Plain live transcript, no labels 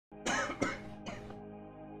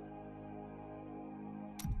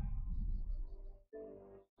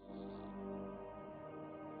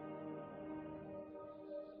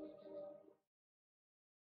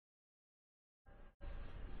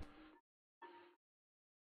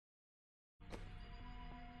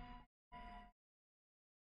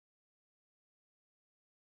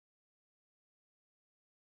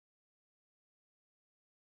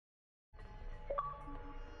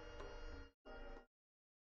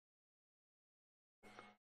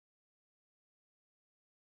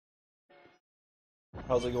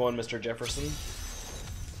How's it going, Mr. Jefferson?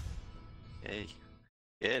 Hey,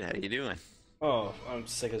 good. How you doing? Oh, I'm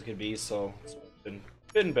sick as could be, so it's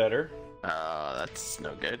been better. That's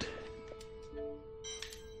no good.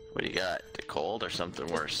 What do you got? The cold or something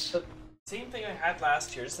worse? The same thing I had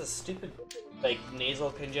last year. Just a stupid, like,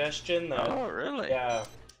 nasal congestion. That, Oh, really? yeah.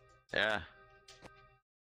 Yeah.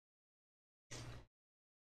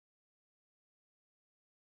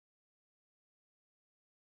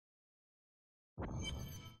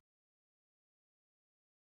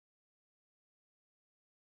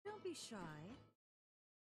 Don't be shy.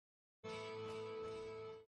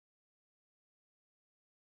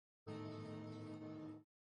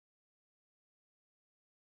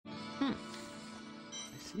 I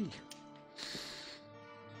see.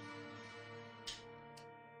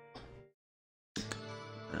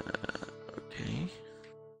 Okay.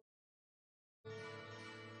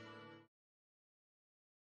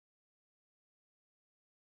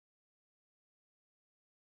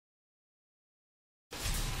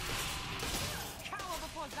 Cower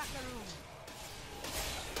before Zakarum.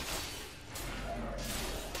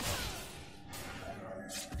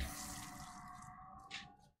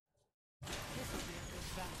 This will be a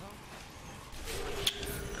good battle.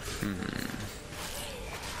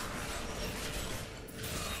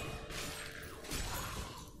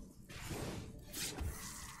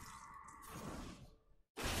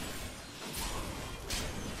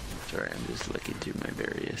 Sorry, I'm just looking through my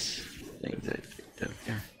various things I picked up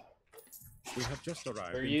here. We have just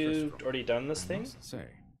arrived. Are in you Tristram. already done this I thing? must say,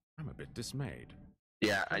 I'm a bit dismayed.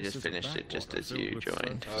 Yeah, I This just is a finished it just backwater as filled you with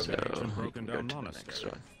joined, fertile so village and we broken can go down to the next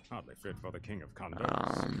monastery. one. Hardly fit for the king of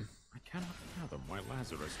condos. I cannot fathom why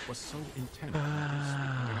Lazarus was so intent on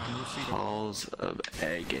becoming our new seat of Halls of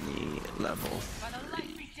Agony level By the light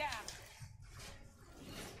 3. be damned.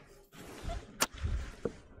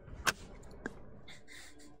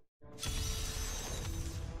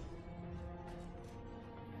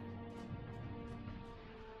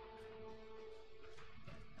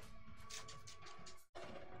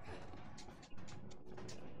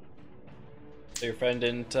 So your friend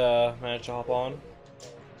didn't manage to hop on?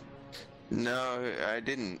 No, I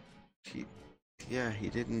didn't. He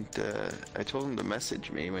didn't. I told him to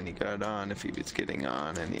message me when he got on if he was getting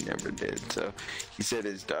on, and he never did. So he said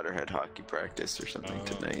his daughter had hockey practice or something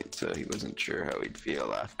tonight, so he wasn't sure how he'd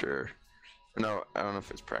feel after. No, I don't know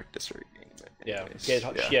if it's practice or a game. But anyways, Yeah,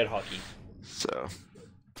 she had hockey. So,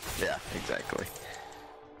 yeah, exactly.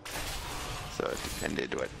 So it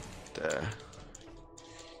depended what.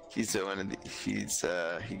 He's one of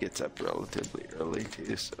the. He gets up relatively early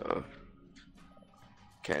too, so.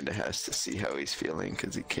 Kind of has to see how he's feeling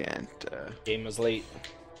because he can't. Game was late.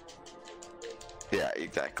 Yeah,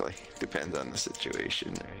 exactly. Depends on the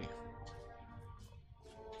situation, right?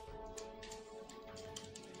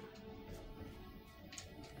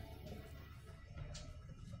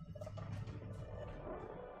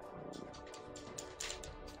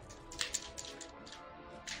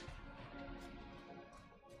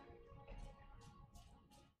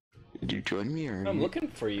 Did you join me, or I'm looking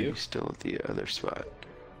for are you. you still at the other spot?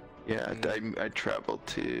 Yeah, I traveled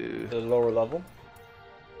to. The lower level.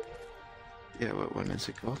 Yeah, what one is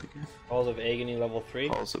it called again? Halls of Agony level 3.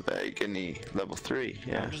 Halls of Agony, level 3.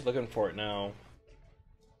 Yeah. I'm just looking for it now.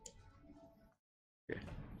 Okay.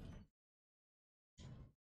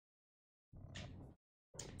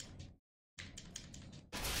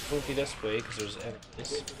 Won't be this way because there's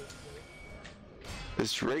enemies.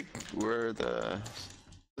 It's right where the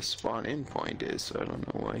spawn in point is, so I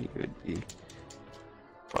don't know why you would be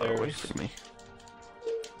far away There's- from me.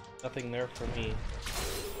 Nothing there for me.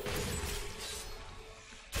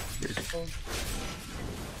 Weird. Oh.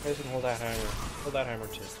 Guys can hold that hammer. Hold that hammer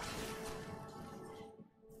too.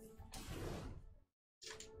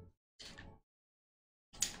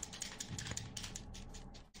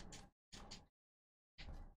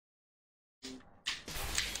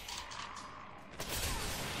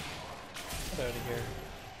 Get out of here.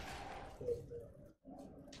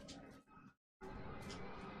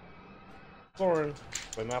 Lauren,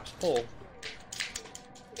 my map's full.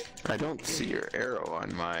 I don't see your arrow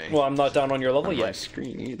on my Well, I'm not down on your level on my yet.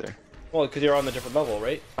 screen either. Well, because you're on the different level,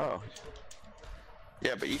 right? Oh.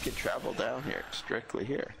 Yeah, but you can travel down here, strictly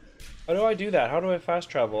here. How do I do that? How do I fast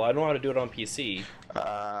travel? I know how to do it on PC.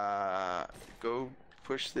 Go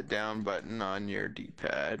push the down button on your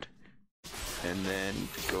D-pad, and then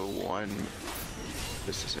go one.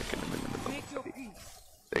 Just a second, I'm in the middle. Make your peace.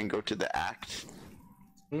 Then go to the act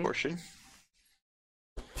portion,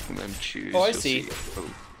 and then choose. Oh, I you'll see.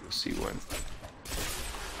 Oh, you'll see one.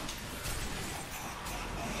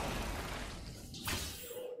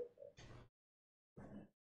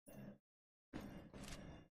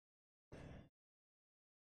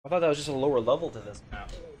 thought that was just a lower level to this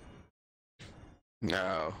map.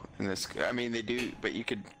 No, in this, I mean they do, but you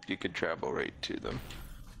could travel right to them.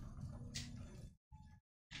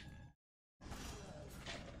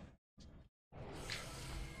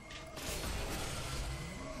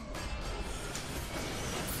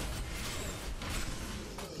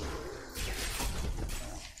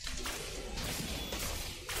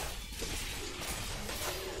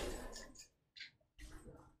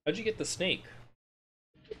 How'd you get the snake?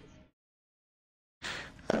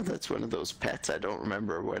 That's one of those pets. I don't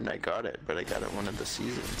remember when I got it, but I got it one of the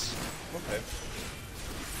seasons. Okay.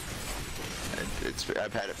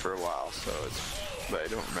 I've had it for a while, so but I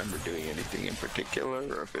don't remember doing anything in particular,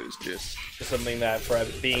 or if it was just Something that for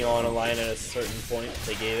being on a line at a certain point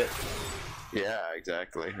they gave it. yeah,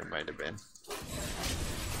 exactly. It might have been.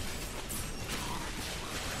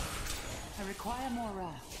 I require more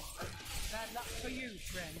wrath. Bad luck for you,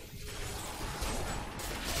 friend.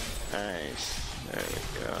 Nice. There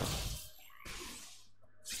we go.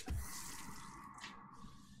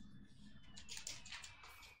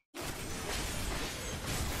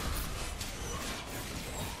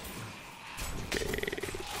 Okay,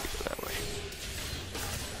 that way.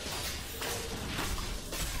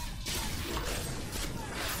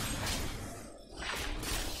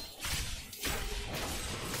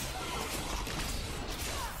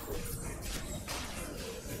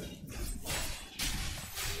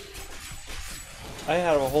 I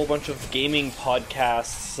had a whole bunch of gaming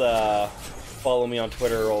podcasts follow me on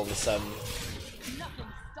Twitter all of a sudden. Nothing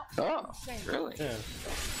stops Oh, me from really? Yeah.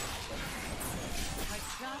 like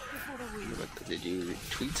chaff before the wind. What, did you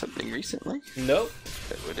tweet something recently Nope.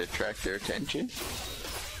 that would attract their attention?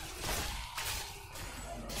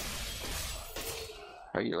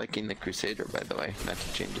 Are you liking the Crusader, by the way? Not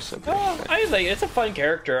to change the subject. Oh, but- I like it. It's a fun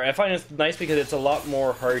character. I find it nice because it's a lot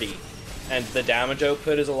more hardy, and the damage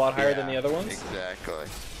output is a lot higher than the Yeah, other ones. Exactly.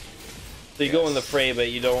 So you go in the yes. fray,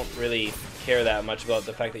 but you don't really care that much about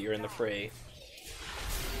the fact that you're in the fray.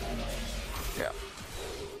 Yeah.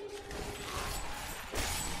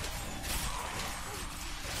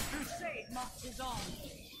 Crusade marches on.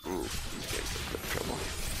 Ooh, these guys are in trouble.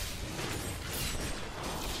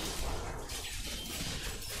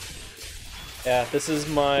 Yeah, this is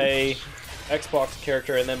my Xbox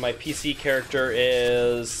character, and then my PC character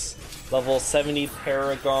is level 70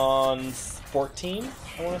 Paragon 14,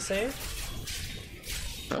 I want to say.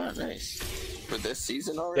 Oh, nice. For this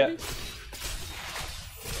season already? Yeah.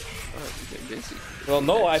 Oh, you've been busy. Well,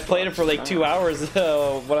 no, I played it for like 2 hours.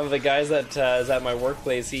 One of the guys that is at my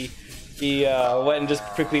workplace, he went and just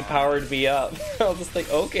quickly powered me up. I was just like,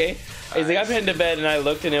 okay. He's like, I'm heading to bed, and I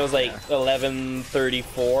looked, and it was like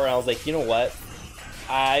 11:34, and I was like, you know what?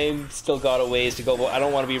 I still got a ways to go, but I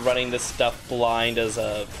don't want to be running this stuff blind as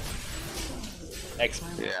a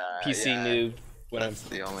PC yeah, noob. When That's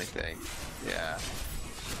the only thing. Yeah.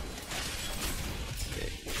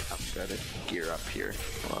 Okay, I've got to gear up here.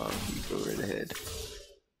 You go right ahead.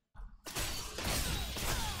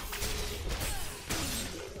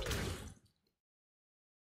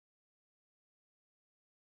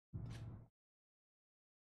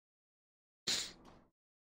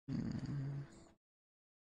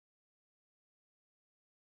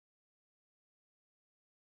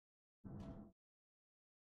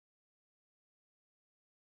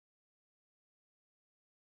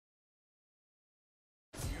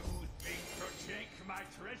 You think to take my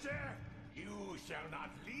treasure? You shall not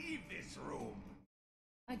leave this room.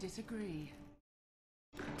 I disagree.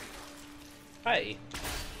 Hi.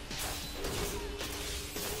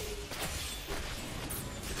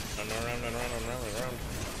 Run.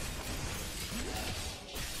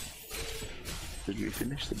 Did we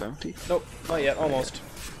finish the bounty? Nope, not yet. Almost.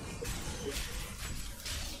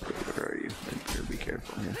 Where are you? You better be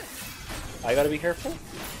careful here. I gotta be careful.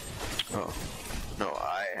 Oh. No,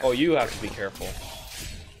 I have. Oh, you have to be careful.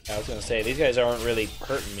 I was gonna say, these guys aren't really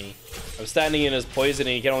hurting me. I'm standing in his poison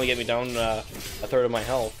and he can only get me down a third of my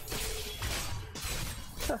health.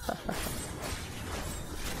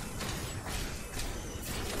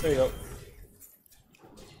 There you go.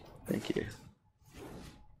 Thank you.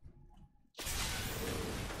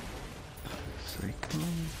 Cyclone.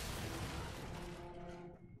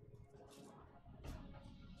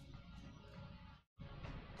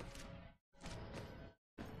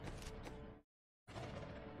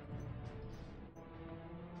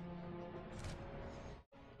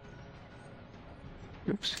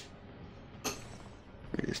 Oops. Let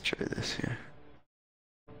me just try this here.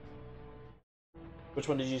 Which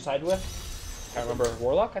one did you side with? I remember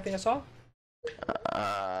Warlock, I think I saw.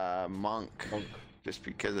 Monk. Monk. Just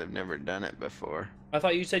because I've never done it before. I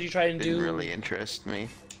thought you said you tried and Didn't do. really interest me.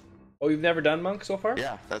 Oh, you've never done monk so far?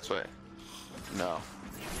 Yeah, that's what. No,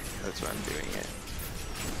 that's why I'm doing it.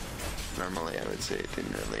 Normally, I would say it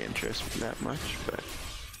didn't really interest me that much, but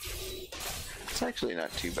it's actually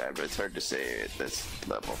not too bad. But it's hard to say at this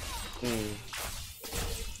level.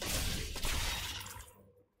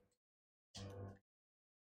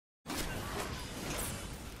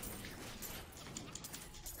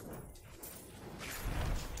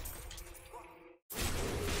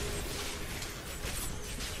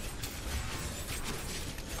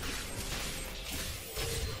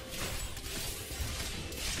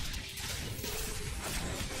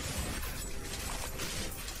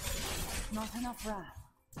 Not enough wrath.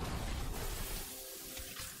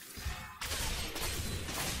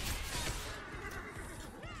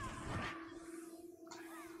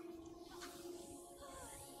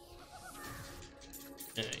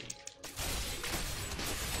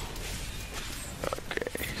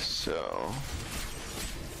 Okay, so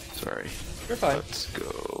sorry. You're fine. Let's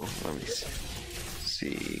go. Let me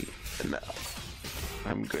see. No,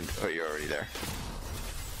 I'm good. Oh, you're already there.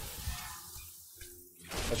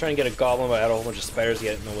 I was trying to get a goblin, but I had a whole bunch of spiders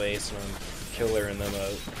get in the way, so I'm killering them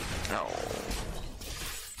out. No.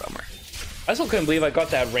 Bummer. I still couldn't believe I got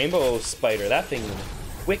that rainbow spider. That thing was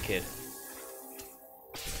wicked.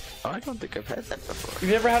 Oh, I don't think I've had that before.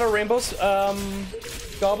 You've never had a rainbow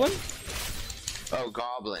goblin? Oh,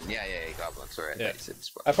 goblin. Yeah, goblin. Sorry, Yeah. I said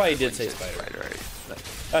spider. I probably did say spider. Right.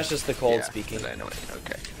 That's just the cold Yeah, speaking. but I know it.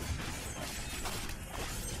 Okay.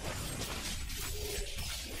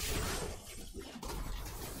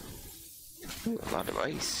 Ooh, a lot of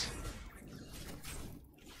ice.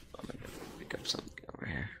 I'm gonna pick up something over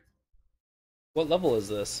here. What level is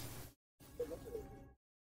this?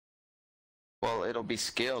 Well, it'll be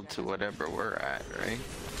scaled to whatever we're at, right?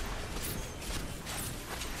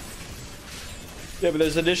 Yeah, but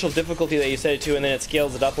there's additional difficulty that you set it to, and then it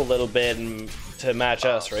scales it up a little bit to match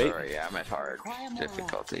us, right? Sorry, yeah, I'm at hard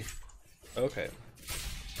difficulty. Okay.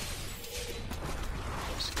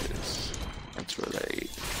 Because that's where they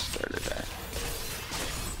started at.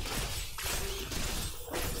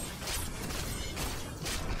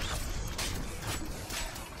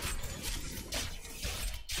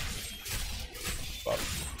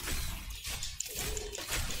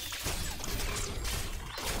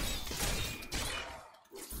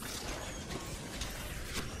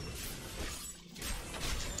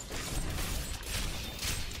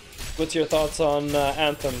 What's your thoughts on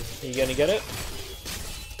Anthem? You gonna get it?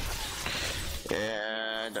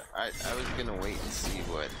 And I was gonna wait and see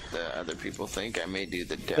what the other people think. I may do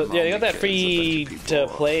the demo. Yeah, you got that because free a bunch of to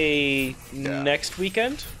people- play Yeah. next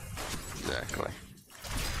weekend? Exactly.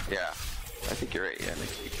 Yeah, I think you're right. Yeah,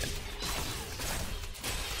 next weekend.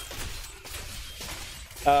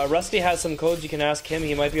 Rusty has some codes. You can ask him.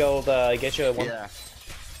 He might be able to get you one. Yeah.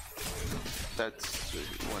 That's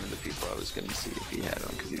one of the people I was gonna see if he had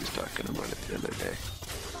one because he was talking about it the other day.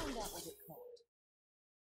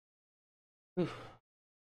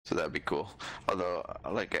 So that'd be cool. Although,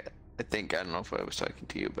 like, I think, I don't know if I was talking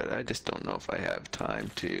to you, but I just don't know if I have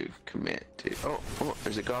time to commit to. Oh,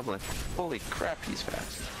 there's a goblin. Holy crap, he's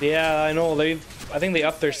fast. Yeah, I know. I think they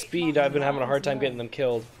upped their speed. I've been having a hard time getting them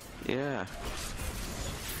killed. Yeah.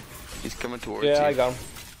 He's coming towards you. Yeah, I got him.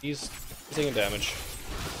 He's taking damage.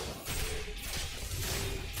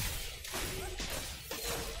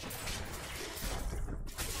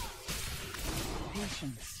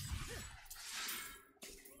 Patience.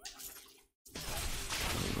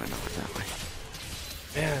 He went over that way.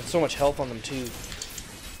 Man, so much health on them too.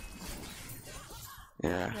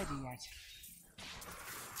 Yeah. Ready yet?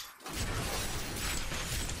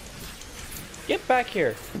 Get back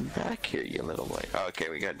here. Come back here, you little boy. Oh, okay,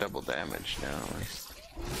 we got double damage now.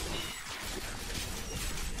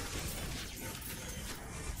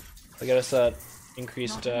 I got us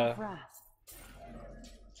increased. Not enough wrath.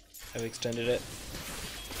 I've extended it.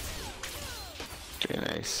 Okay,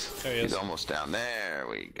 nice. There he He's is. almost down. There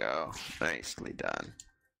we go. Nicely done.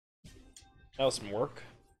 That was some work.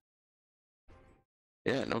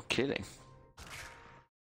 Yeah, no kidding.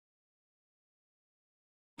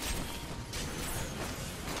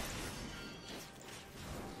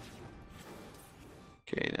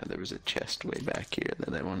 Okay, now there was a chest way back here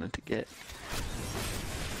that I wanted to get.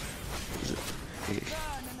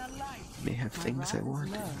 May have things I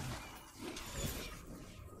want.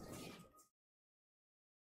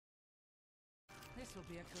 This will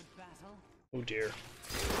be a good battle. Oh dear.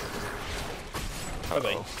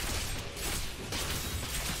 Uh-oh.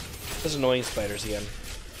 Those annoying spiders again.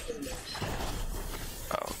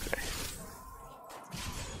 Oh, okay.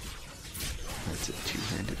 That's a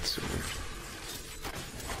two-handed sword.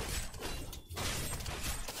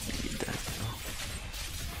 Need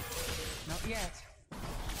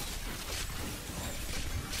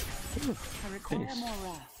I require Nice. more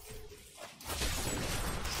wrath.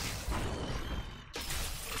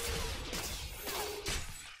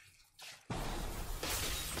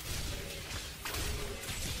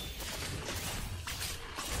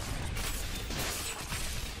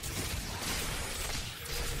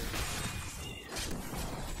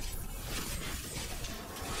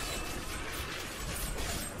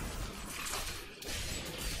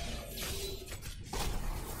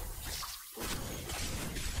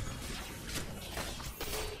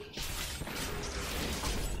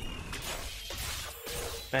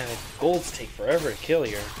 Man, the golds take forever to kill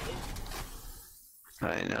here.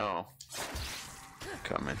 I know.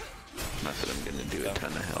 Coming. Not that I'm gonna do a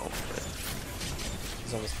ton of help, but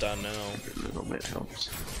He's almost done now. every little bit helps.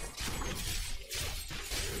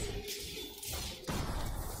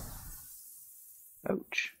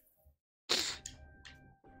 Ouch.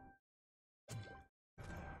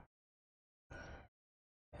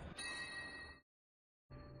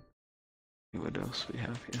 See what else we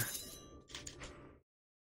have here.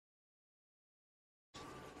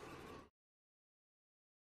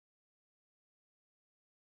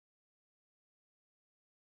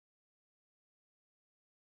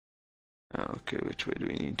 Okay, which way do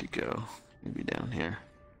we need to go? Maybe down here.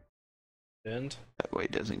 And That way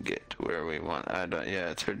doesn't get to where we want. I don't. Yeah,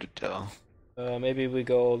 it's hard to tell. maybe we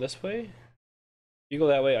go this way. You go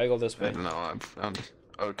that way. I go this I way. don't know. I'm found.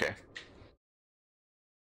 Okay.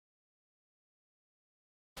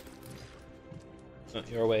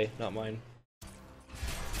 Your way, not mine.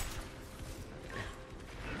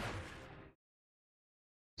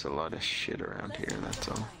 There's a lot of shit around here. That's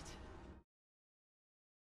all.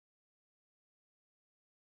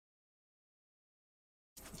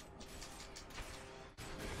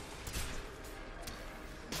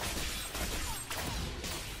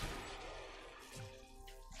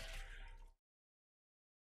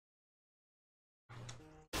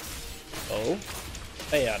 Oh,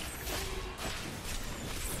 bad.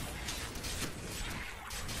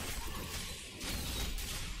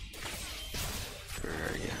 Where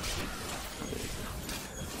are you?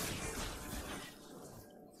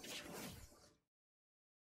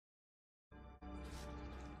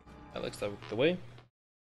 That looks like the way.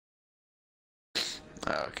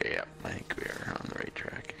 Okay, yep. I think we are on the right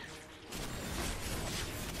track.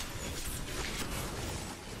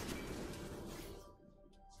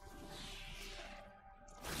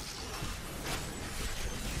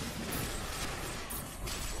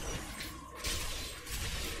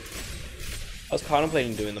 I was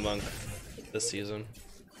contemplating doing the monk this season.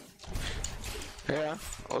 Yeah,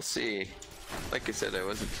 we'll see. Like I said, I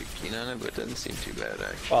wasn't too keen on it, but it doesn't seem too bad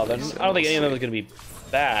actually. Well, then So I don't think we'll any of them see. is going to be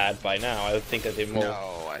bad by now. I would think that they more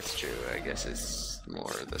No, that's true. I guess it's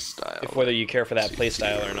more the style. if whether you care for that suits play you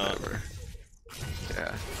style or not. whatever.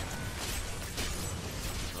 Yeah.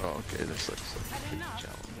 Oh, okay. This looks like Had pretty enough?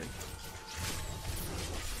 challenging.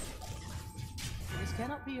 This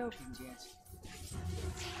cannot be opened yet.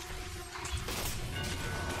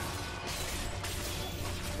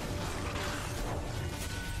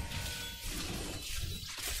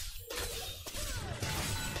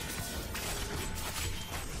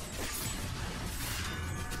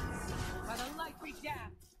 By the light we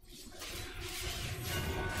damned.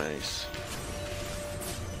 Nice.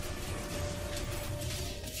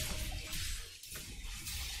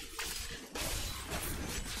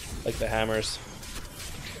 Like the hammers.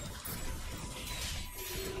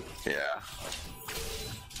 Yeah.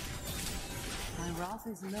 My wrath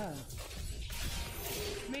is low.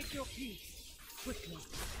 Make your peace quickly.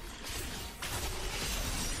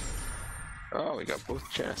 Oh, we got both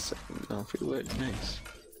chests. I didn't know if we would. Nice.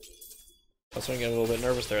 I was starting to get a little bit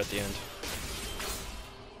nervous there at the end.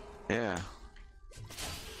 Yeah.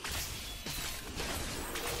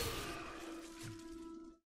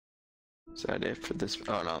 Is that it for this?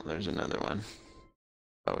 Oh no, there's another one.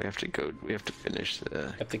 Oh, we have to go. We have to finish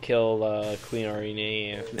the. Have to kill Queen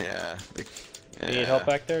Arena. Yeah. You need help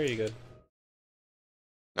back there? Or are you good?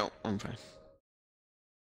 No, I'm fine.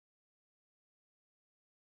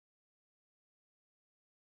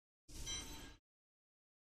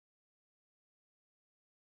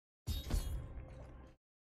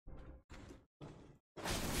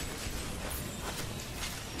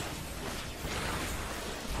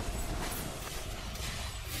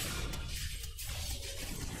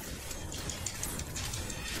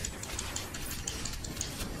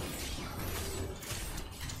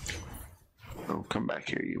 Oh, come back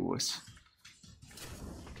here, you wuss.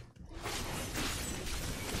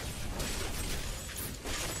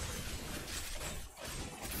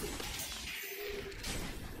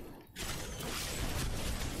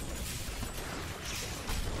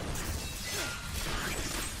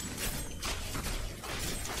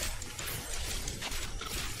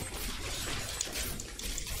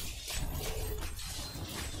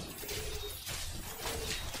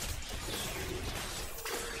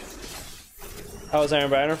 How was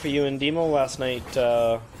Iron Banner for you and Demo last night,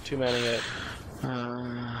 two-manning it?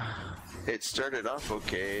 It started off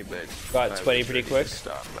okay, but Got I sweaty was pretty ready quick? to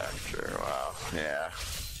stop after a while. Yeah.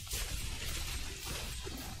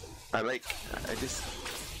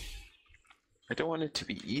 I don't want it to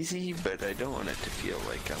be easy, but I don't want it to feel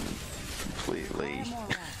like I'm completely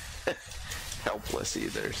helpless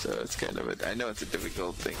either. So it's kind of I know it's a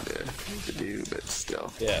difficult thing to do, but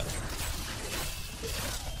still. Yeah.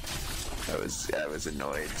 I was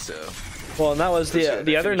annoyed, so. Well, and that was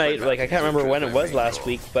the other night. Like I can't remember when it was last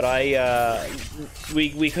week, but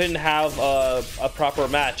we couldn't have a proper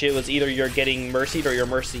match. It was either you're getting mercied or you're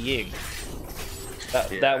mercying.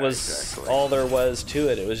 That was exactly all there was to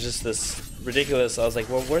it. It was just this ridiculous. I was like,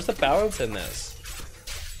 well, where's the balance in this?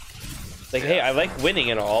 Like, hey, I like winning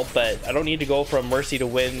and all, but I don't need to go from mercy to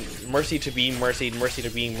win, mercy to being mercied, mercy to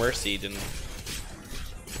being mercied, and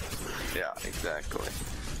Yeah, exactly.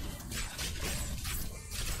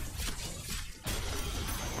 Oh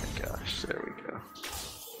my gosh, there we go.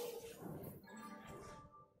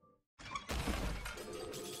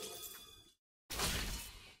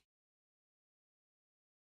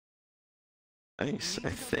 Nice, I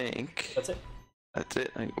think. that's it. That's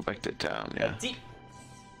it. I go back to town, yeah. That's it.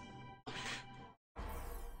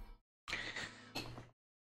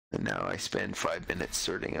 And now I spend 5 minutes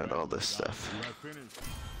sorting out all this stuff. You have finished.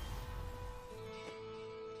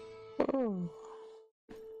 Oh.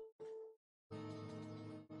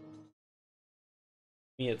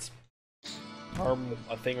 Me, it's harm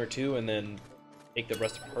a thing or two and then take the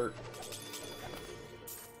rest apart.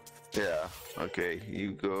 Yeah, okay,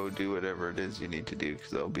 you go do whatever it is you need to do,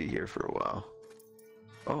 because I'll be here for a while.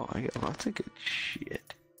 Oh, I got lots of good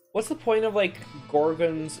shit. What's the point of like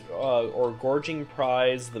Gorgons or Gorging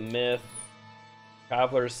Prize, the Myth,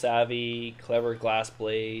 Traveler's Savvy, Clever Glass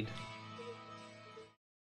Blade?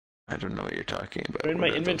 I don't know what you're talking about. Put in What my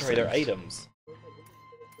are those inventory, they're things? items.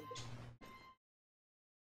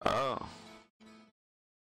 Oh.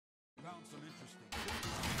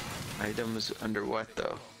 Items under what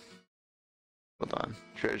though? Hold on.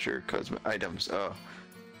 Treasure, cosmic items. Oh.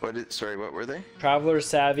 Sorry, what were they? Traveler's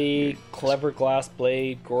Savvy, Clever Glass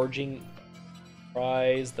Blade, Gorging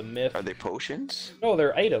Prize, the Myth. Are they potions? No,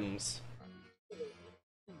 they're items.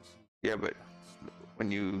 Yeah, but when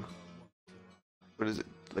you... What is it?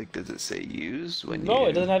 Like, does it say use when No, you...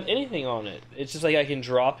 it doesn't have anything on it. It's just like I can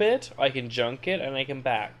drop it, I can junk it, and I can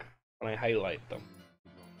back when I highlight them.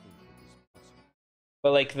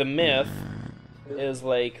 But like the Myth is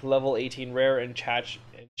like level 18 rare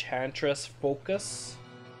Enchantress Focus.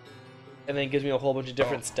 And then it gives me a whole bunch of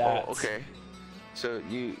different stats. Oh, okay. So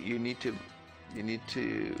you need to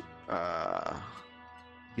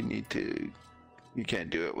you can't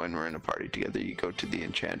do it when we're in a party together. You go to the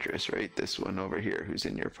Enchantress, right? This one over here who's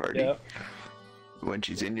in your party. Yep. When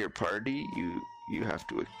she's in your party, you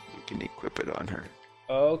can equip it on her.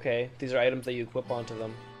 Oh, okay. These are items that you equip onto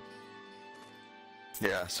them.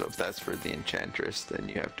 Yeah, so if that's for the Enchantress, then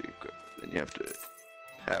you have to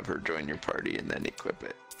have her join your party and then equip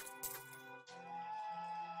it.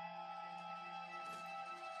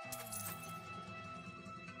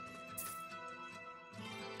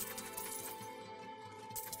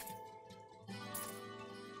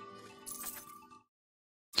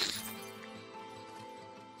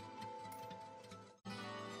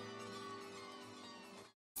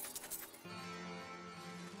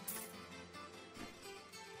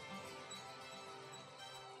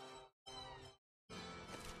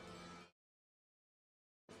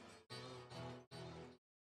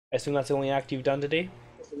 I assume that's the only act you've done today?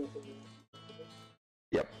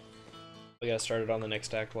 Yep. We gotta start it on the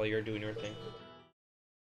next act while you're doing your thing.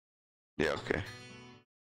 Yeah, okay.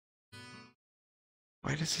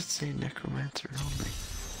 Why does it say Necromancer only?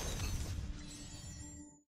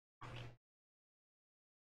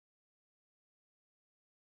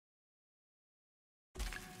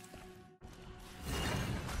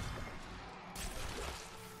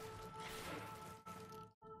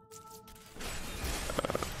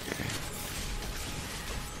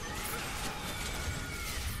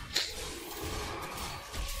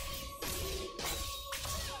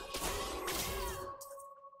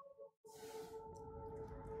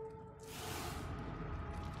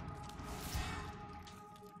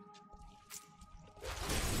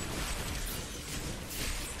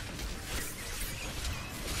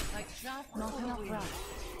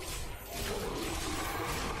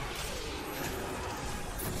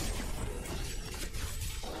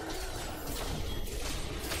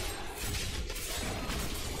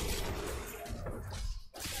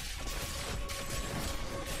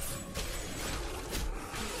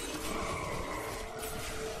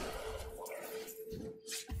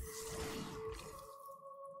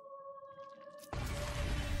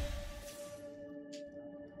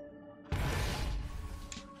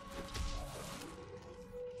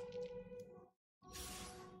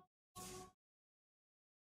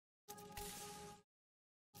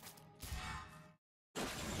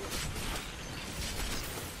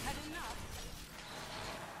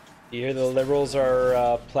 You hear the Liberals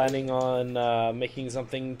are planning on making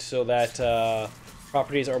something so that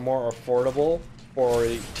properties are more affordable for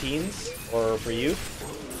teens or for youth.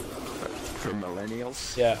 For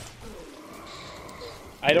millennials? Yeah.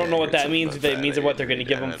 I don't know what that something means. about That that. means I what they're didn't going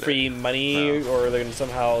to give read them that. free money, or they're going to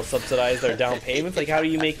somehow subsidize their down payments. Like, how do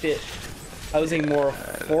you make it housing more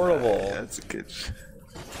affordable? That's a good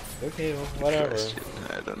Okay, well, whatever. question.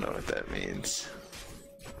 I don't know what that means.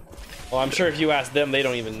 Well, I'm sure if you ask them, they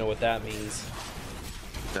don't even know what that means.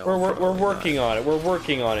 No, We're probably working not. on it. We're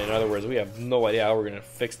working on it. In other words, we have no idea how we're going to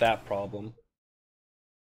fix that problem.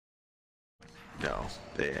 No,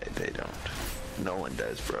 they don't. No one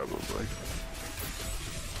does, probably.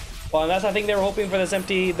 Well, and that's, I think they were hoping for this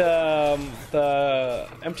the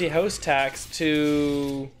empty house tax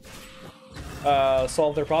to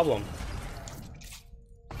solve their problem.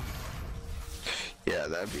 Yeah,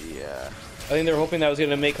 that'd be, I think they were hoping that was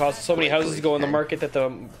going to make so many houses go in the market that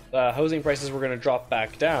the housing prices were going to drop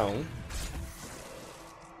back down.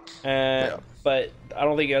 Yeah. But I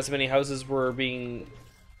don't think as many houses were being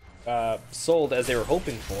sold as they were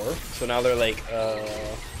hoping for. So now they're like,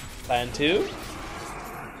 plan 2?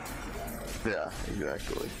 yeah,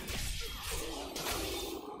 exactly.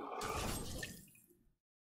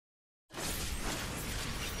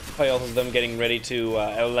 Probably also them getting ready to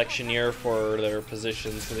electioneer for their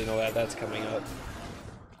positions, because they know that that's coming up.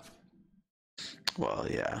 Well,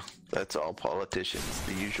 yeah, that's all politicians,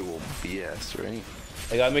 the usual BS, right?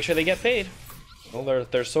 They gotta make sure they get paid. Well,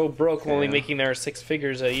 they're so broke, only Yeah. making their 6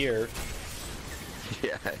 figures a year.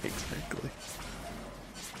 Yeah, exactly.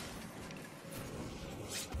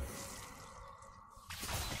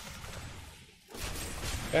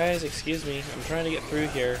 Guys, excuse me, I'm trying to get through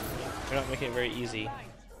here. You're not making it very easy.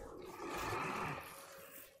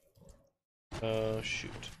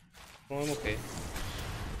 Shoot. Oh, I'm okay.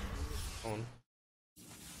 On.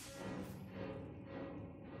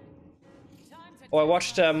 Oh, I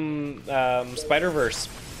watched Spider-Verse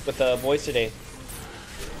with the boys today.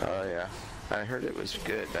 Oh yeah, I heard it was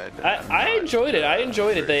good. I enjoyed it. I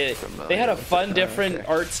enjoyed it. They had a fun, different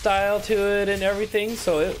art style to it and everything.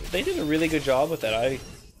 So they did a really good job with it. I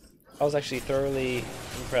was actually thoroughly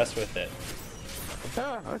impressed with it.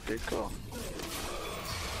 Oh, okay, cool.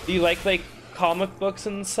 Do you like comic books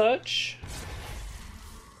and such?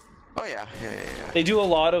 Oh yeah. They do a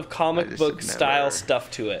lot of comic just book style never- stuff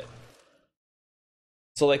to it.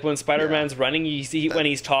 So like when Spider-Man's running, you see when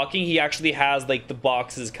he's talking, he actually has like the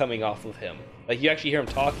boxes coming off of him. Like you actually hear him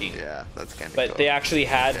talking. Yeah, that's kind of But cool. they actually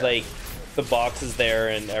had Yeah. like the boxes there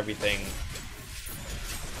and everything.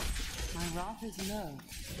 My wrath is low.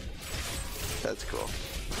 That's cool.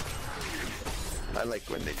 I like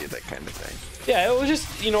when they do that kind of thing. Yeah, it was just,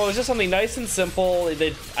 it was just something nice and simple.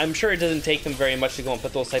 I'm sure it doesn't take them very much to go and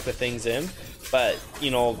put those type of things in, but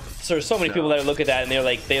so there's so many people that look at that and they're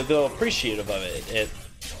like they're appreciative of it.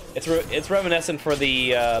 It's reminiscent for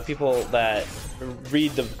the people that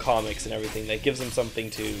read the comics and everything. That gives them something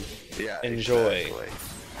to enjoy. Exactly.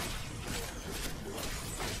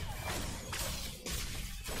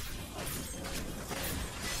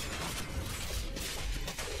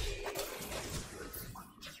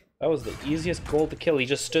 That was the easiest goal to kill. He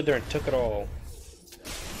just stood there and took it all.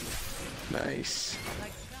 Nice.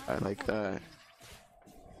 I like that.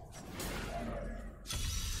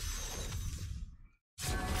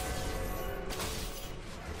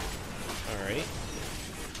 All right.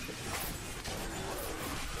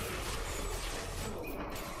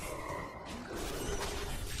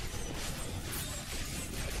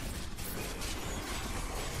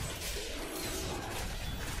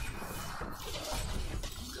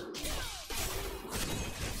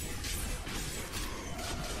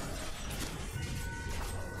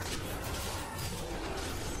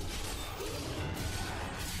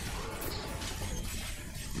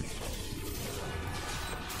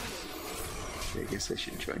 I guess I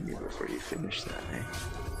should join you before you finish that, eh?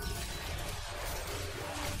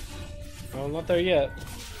 Oh, I'm not there yet.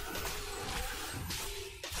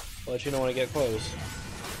 I'll let you know when I get close.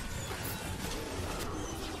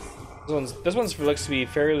 This one's looks to be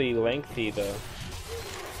fairly lengthy though.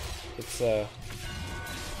 It's well,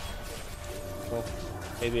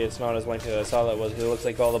 maybe it's not as lengthy as I saw that was. 'Cause it looks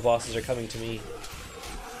like all the bosses are coming to me.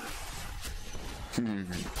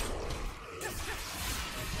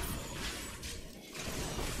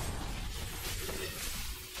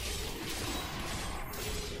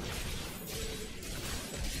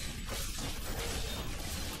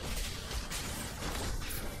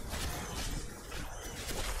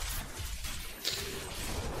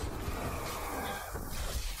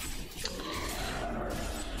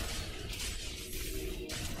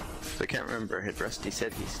 can't remember. Had Rusty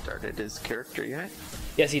said he started his character yet?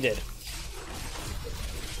 Yes, he did.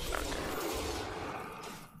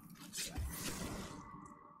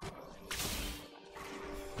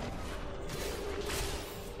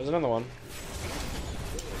 There's another one.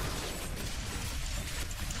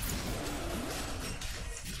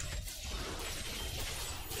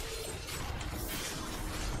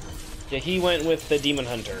 Yeah, he went with the Demon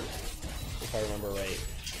Hunter, if I remember right.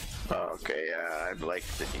 Oh, okay, yeah, I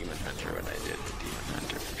liked the Demon Hunter when I did the Demon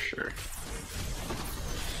Hunter for sure.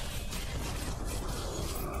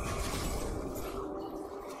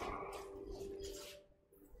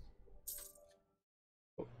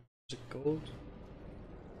 Is it gold?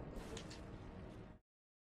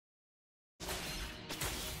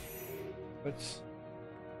 What's...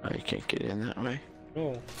 Oh, you can't get in that way?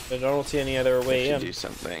 No, I don't see any other way You in. have to do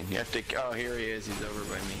something. You have to... Oh, here he is. He's over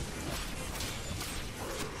by me.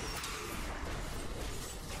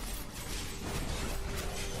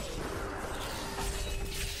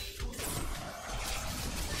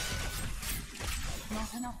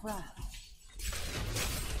 Not enough wrath.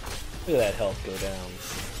 Look at that health go down.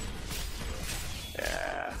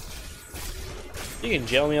 Yeah. You can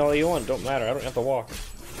jail me all you want, don't matter, I don't have to walk.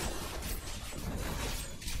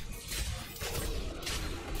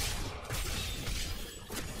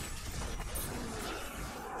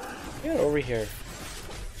 Get over here.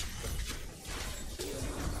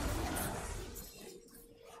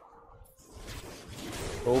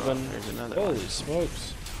 Open. There's another Holy one.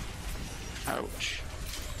 smokes. Ouch.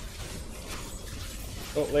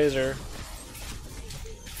 Oh, laser.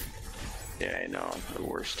 Yeah, I know. The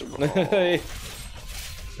worst of all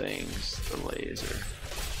things. The laser.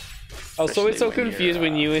 I was always so Especially when confused you're,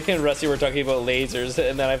 when you and Rusty were talking about lasers,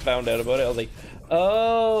 and then I found out about it. I was like,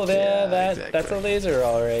 oh, Yeah, that's a exactly. laser,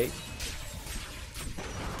 alright.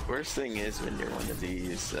 Worst thing is when you're one of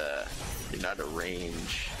these, you're not a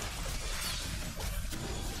range.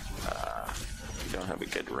 You don't have a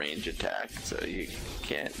good range attack, so you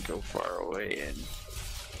can't go far away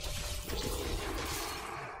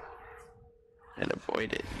and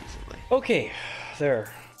avoid it easily. Okay,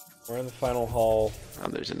 there. We're in the final hall. Oh,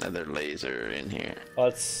 there's another laser in here.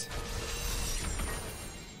 Let's...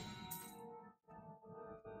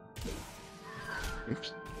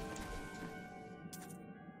 Oops.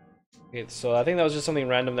 Okay, so I think that was just something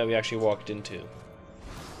random that we actually walked into.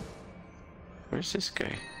 Where's this guy?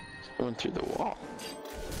 He's going through the wall.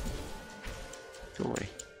 Go away.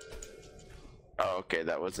 Oh, okay,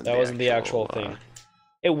 that wasn't The actual thing.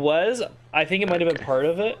 It was, I think it might have been Okay. part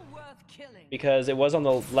of it, Worth killing. because it was on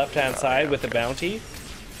the left-hand side with the bounty.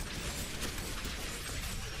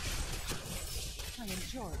 I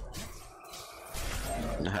enjoy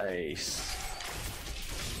that. Nice.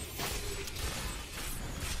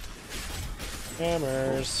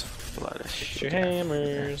 Hammers. A lot of Get shit. your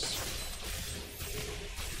hammers.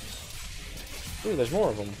 Ooh, there's more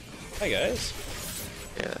of them. Hi, guys.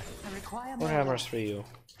 Yeah. I require More hammers for you.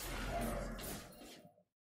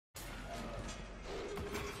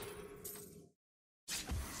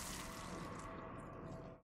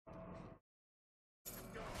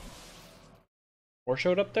 More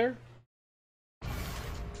showed up there?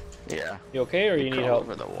 Yeah. You okay, or you need Crawl help?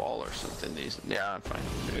 over the wall or something. Yeah, I'm fine.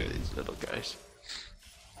 Look at these little guys.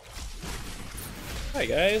 Hi,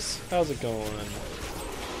 guys. How's it going?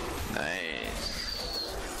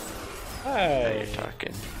 Nice. Now Hi. you're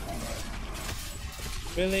talking.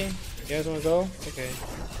 Really? You guys want to go? Okay.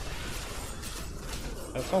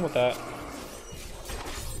 Have fun with that.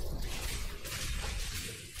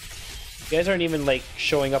 You guys aren't even, like,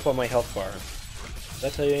 showing up on my health bar. Does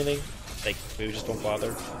that tell you anything? Like, maybe just don't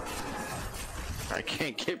bother. I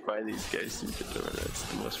can't get by these guys into the door. That's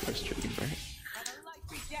the most frustrating part.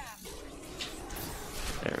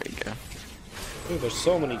 There we go. Ooh, there's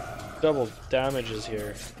so many double damages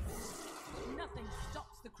here. Nothing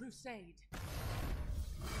stops the crusade.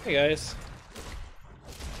 Hey, guys.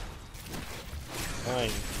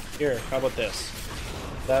 Fine. Here, how about this?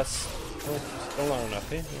 That's... oh, still not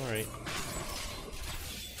enough, eh? Alright.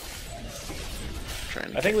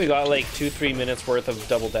 Trying to I think we got like 2-3 minutes worth of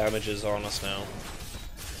double damages on us now.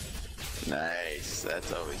 Nice.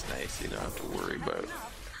 That's always nice. You don't have to worry about.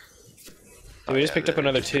 So we just picked up there,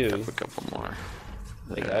 another just picked 2. up a couple more.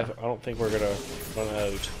 Like, Yeah. I don't think we're gonna run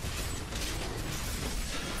out.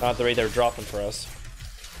 Not at the rate they're dropping for us.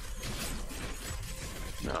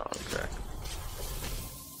 No, exactly.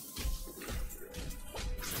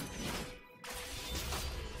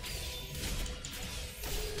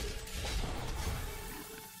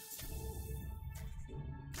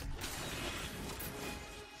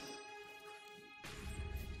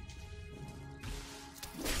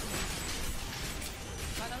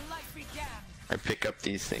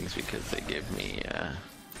 these things because they give me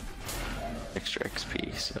extra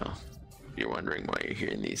XP. So if you're wondering why you're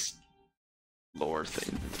hearing these lore things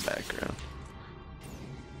in the background.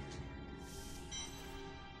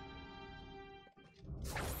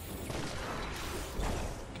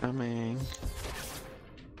 Coming.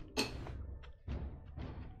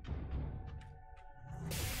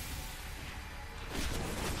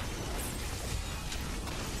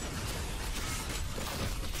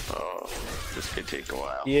 Oh, this could take a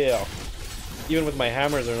while. Yeah. Even with my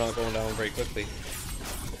hammers, they're not going down very quickly.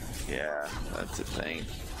 Yeah, that's the thing.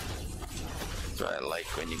 So I like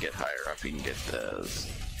when you get higher up, you can get those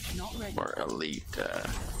Not ready. more elite.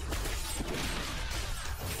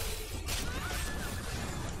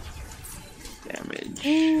 Damage.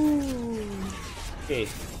 Okay,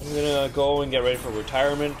 I'm gonna go and get ready for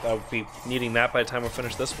retirement. I'll be needing that by the time we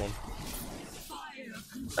finish this one.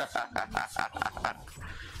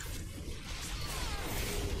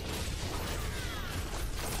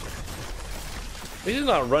 He's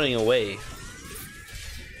not running away.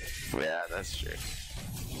 Yeah, that's true.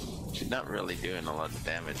 She's not really doing a lot of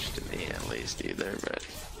damage to me, at least, either, but...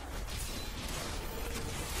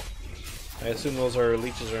 I assume those are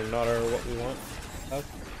leeches are not what we want.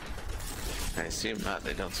 I assume not,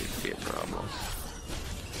 they don't seem to be a problem.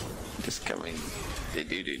 Just coming, they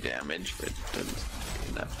do damage, but it doesn't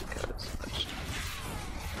seem enough to cut as much.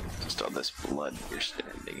 Just all this blood we're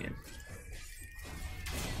standing in.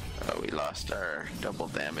 Oh, we lost our double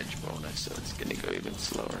damage bonus, so it's gonna go even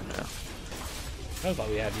slower now. I thought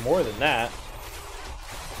we had more than that.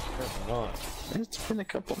 Apparently not. It's been a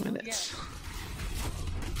couple minutes.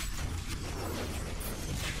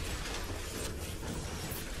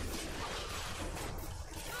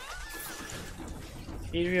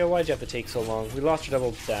 Adria, why'd you have to take so long? We lost your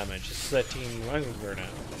double damage. This is that team Wenger now.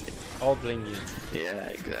 I'll blame you. Yeah,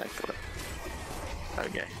 exactly.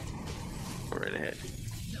 Okay. We're right ahead.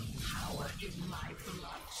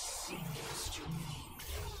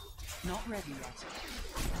 Not ready yet.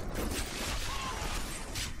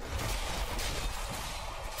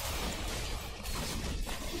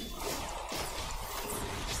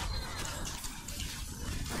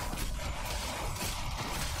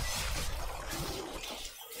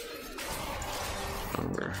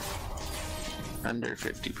 Over. Under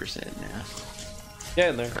 50% now. Get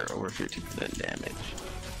in there. Or over 50% damage.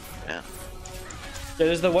 Yeah.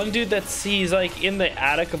 There's the one dude that sees like in the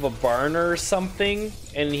attic of a barn or something,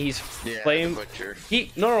 and he's playing. The butcher.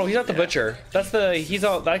 No, he's not the butcher. That's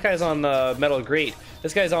that guy's on the metal grate.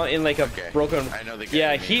 This guy's on in like a broken. I know the guy.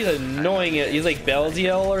 Yeah, he's annoying. He's like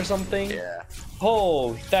Belziel or something. Yeah.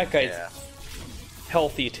 Oh, that guy's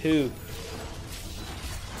healthy too.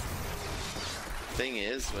 Thing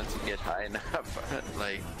is, once you get high enough,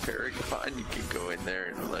 like Paragon, you can go in there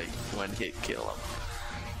and like one hit kill him.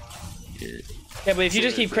 Yeah, but if you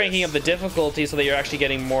just keep cranking up the difficulty so that you're actually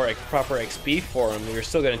getting more proper XP for him, you're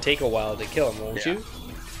still going to take a while to kill him, won't you?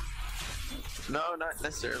 No, not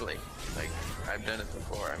necessarily. Like, I've done it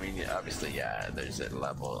before. I mean, obviously, yeah, there's a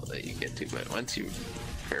level that you get to, but once you've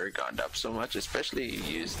Paragoned up so much, especially you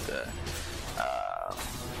use the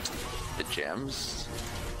gems,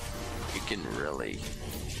 you can really...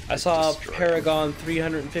 I saw destroy Paragon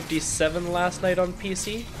 357 last night on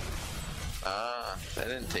PC. That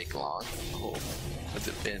didn't take long. Oh, what's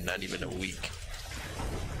it been? Not even a week.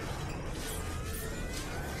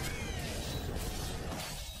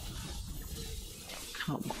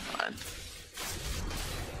 Come on.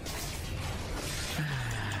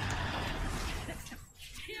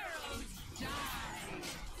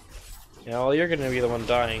 Yeah, well, you're gonna be the one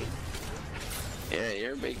dying. Yeah,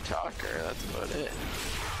 you're a big talker. That's about it.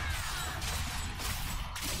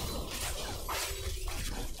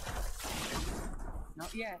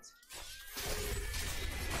 Not yet.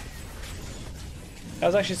 I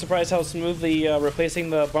was actually surprised how smoothly replacing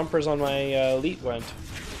the bumpers on my Elite went.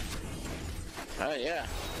 Oh yeah,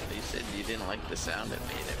 you said you didn't like the sound it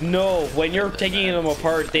made. No, when you're taking them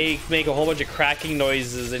apart, they make a whole bunch of cracking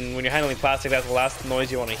noises, and when you're handling plastic, that's the last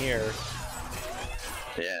noise you want to hear.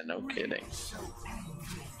 Yeah, no kidding.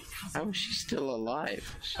 How is she still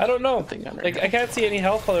alive? I don't know. Something on her Like, I head. can't see any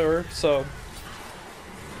health on her, so...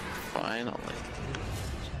 Finally.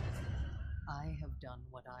 I have done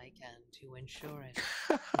what I can to ensure it.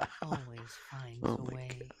 It always finds Oh a my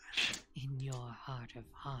way. In your heart of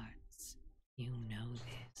hearts, you know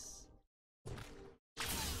this.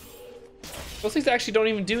 Those things actually don't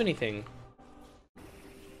even do anything.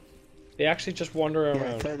 They actually just wander Yeah, I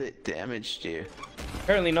around. thought it damaged you.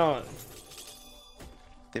 Apparently not.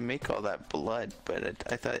 They make all that blood, but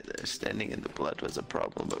I thought standing in the blood was a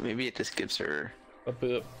problem. But maybe it just gives her Buff?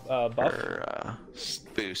 Or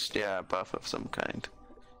boost, yeah, a buff of some kind.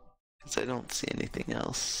 Because I don't see anything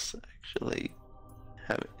else actually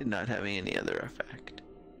not having any other effect.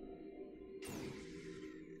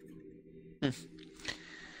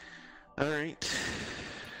 Alright.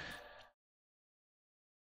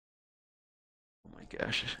 Oh my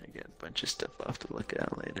gosh, I got a bunch of stuff I'll have to look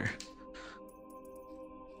at later.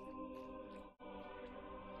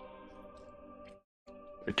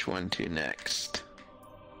 Which one to next?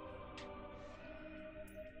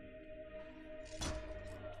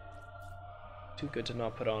 Too good to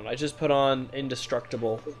not put on. I just put on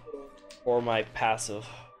Indestructible for my passive.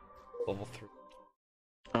 Level 3.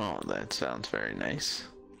 Oh, that sounds very nice.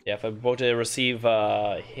 Yeah, if I'm about to receive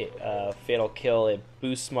fatal kill, it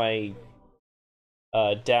boosts my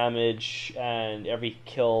damage, and every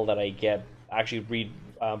kill that I get actually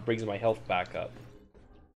brings my health back up.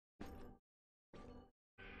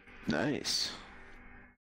 Nice.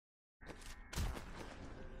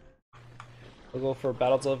 We'll go for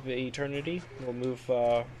Battles of Eternity. We'll move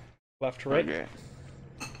left to right. Okay.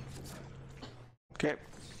 Okay.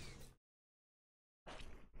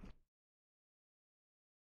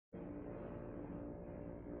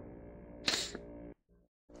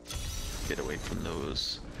 Get away from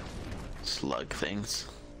those slug things.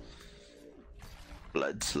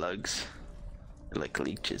 Blood slugs. Like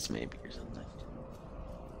leeches maybe or something.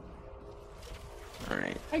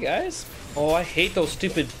 Alright. Hi guys. Oh, I hate those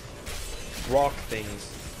stupid rock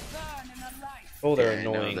things. Oh, they're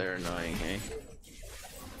annoying. They're annoying, eh?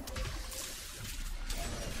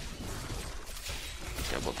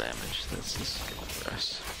 Double damage. This is good for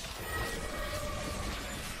us.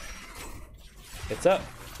 It's up,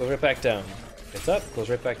 goes right back down. It's up, goes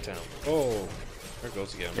right back down. Oh, there it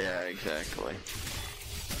goes again. Yeah, exactly.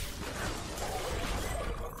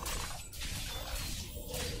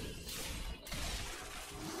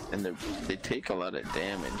 And they take a lot of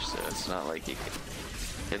damage, so it's not like you can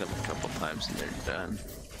hit them a couple times and they're done.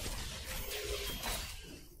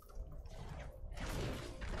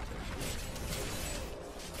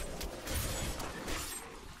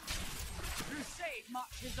 Crusade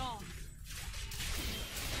marches on.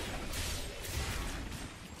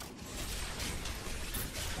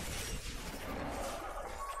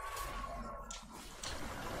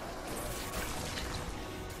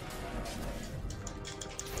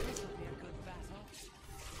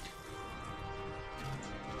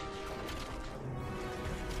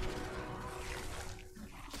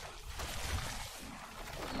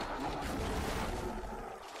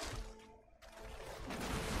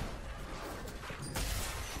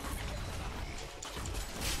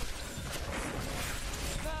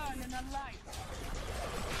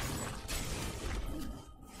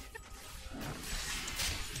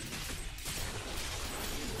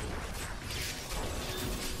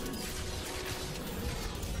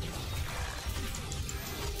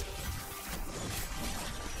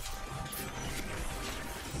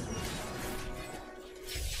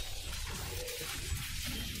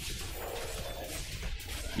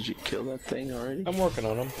 Did you kill that thing already? I'm working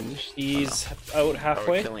on him. Finished? He's out Oh, we're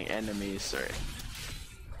halfway. killing enemies, sorry.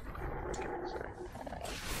 Okay, sorry.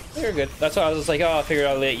 You're good. That's why I was just like, oh, I figured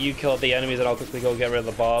I'll let you kill the enemies and I'll quickly go get rid of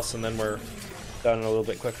the boss, and then we're done a little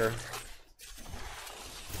bit quicker.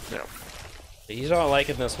 No. He's not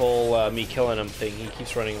liking this whole me killing him thing. He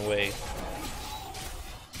keeps running away.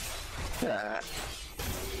 Ah.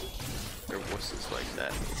 They're wusses like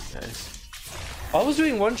that, these guys. I was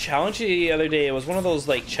doing one challenge the other day. It was one of those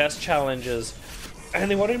like chest challenges,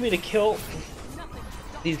 and they wanted me to kill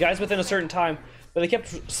these guys within a certain time, but they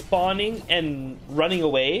kept spawning and running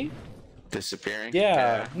away. Disappearing?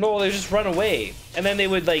 Yeah. No, they just run away, and then they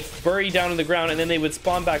would like bury down in the ground, and then they would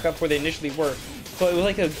spawn back up where they initially were. So it was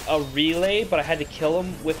like a relay, but I had to kill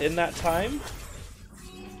them within that time.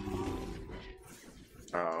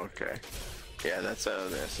 Oh, okay. Yeah, that's how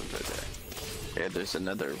there's something there. Yeah, there's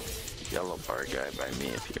another yellow bar guy by me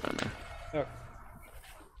if you wanna. Oh.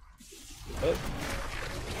 Oh.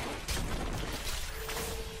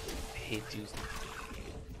 I hate using.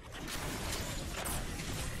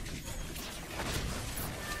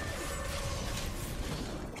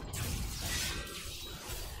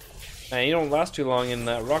 Man, you don't last too long in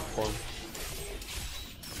that rock form.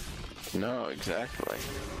 No, exactly.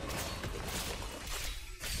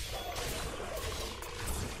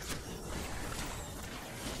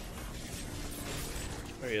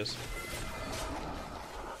 There he is.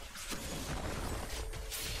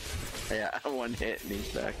 Yeah, one hit and he's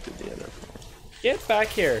back to the other form. Get back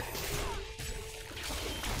here.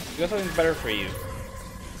 We got something better for you.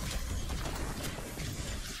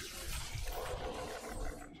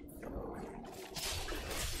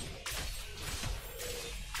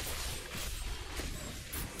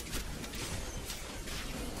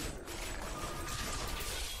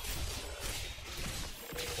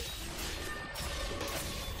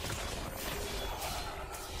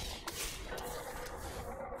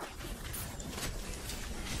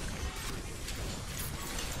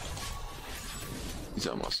 He's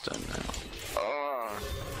almost done now. Oh,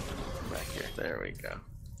 back here. There we go.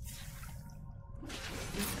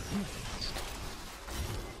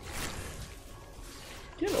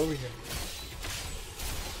 Get over here.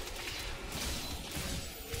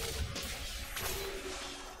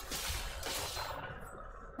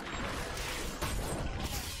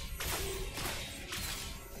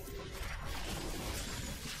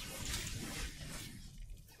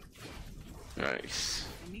 Nice.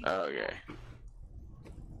 Okay.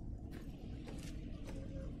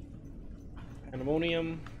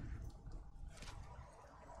 Pandemonium.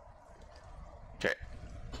 Okay.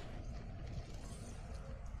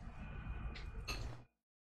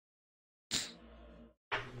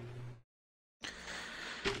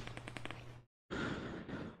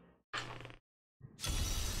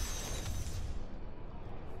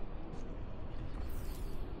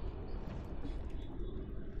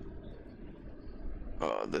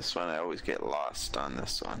 Oh, this one I always get lost on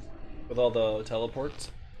this one. With all the teleports.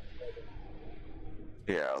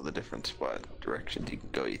 Yeah, all the different spot directions you can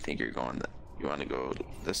go. You think you're going you want to go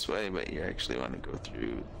this way, but you actually want to go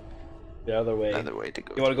through The other way. another way to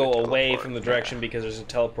go. You want to go the away teleport. from the direction because there's a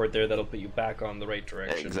teleport there that'll put you back on the right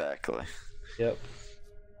direction. Exactly. Yep.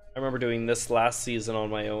 I remember doing this last season on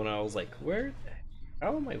my own. I was like, where?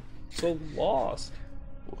 How am I so lost?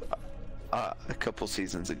 A couple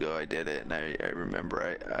seasons ago I did it, and I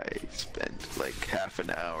remember I spent like half an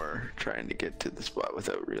hour trying to get to the spot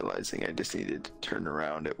without realizing I just needed to turn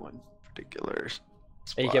around at one particular spot.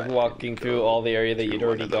 And you kept walking through all the area that you'd through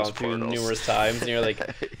one already of those gone through portals. numerous times, and you're like,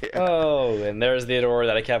 Yeah. oh, and there's the door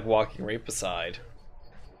that I kept walking right beside.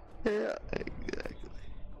 Yeah, exactly.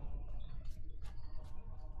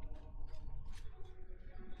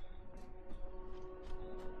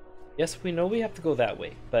 Yes, we know we have to go that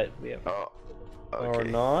way, but we have... Oh, Or okay.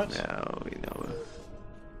 not? Now we know.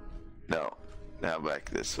 No, now back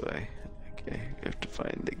this way. Okay, we have to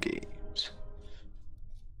find the gates.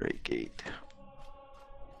 Right gate.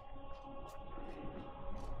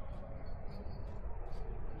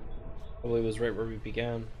 Probably was right where we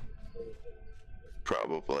began.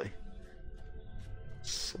 Probably.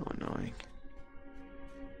 So annoying.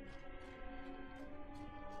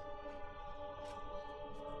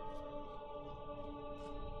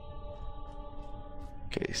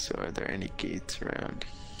 Okay, so are there any gates around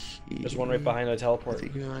here? There's one right behind the I teleport.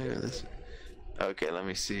 think we want to go this way. Okay, let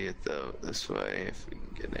me see it though, this way, if we can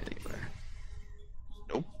get anywhere.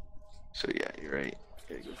 Nope. So yeah, you're right.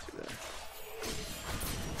 Gotta go through there.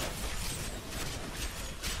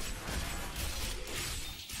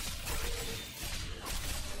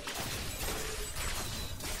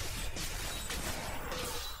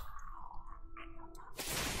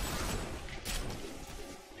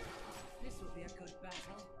 This will be a good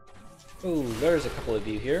battle. Ooh, there's a couple of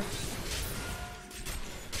you here.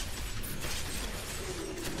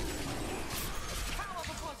 Power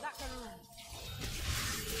before Zachary.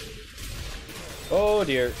 Oh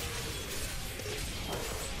dear.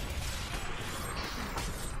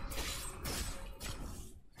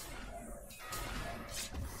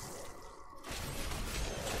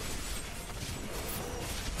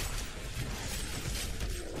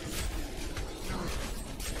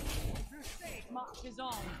 Crusade marches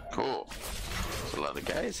on. Cool. There's a lot of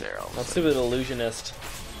guys there all of a That sudden. stupid illusionist.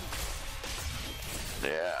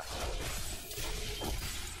 Yeah.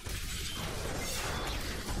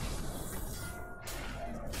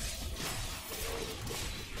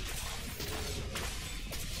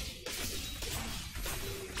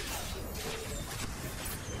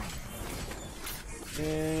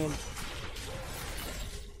 And...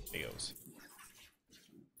 there he goes.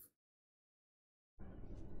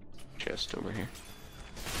 Chest over here.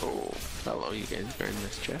 Oh, hello, you guys are in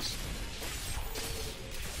this chest.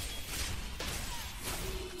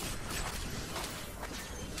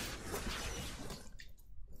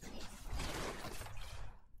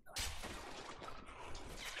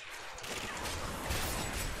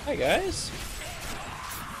 Hi guys.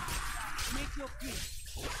 Make your peace.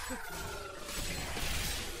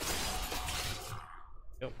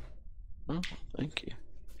 Yep. Oh, thank you.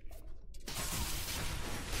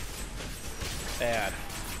 Bad.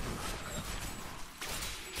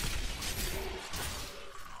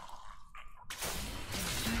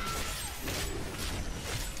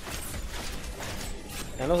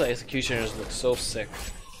 I know the executioners look so sick.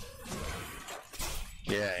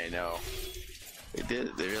 Yeah, I know.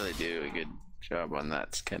 They really do a good job on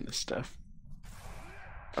that kind of stuff.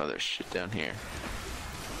 Oh, there's shit down here.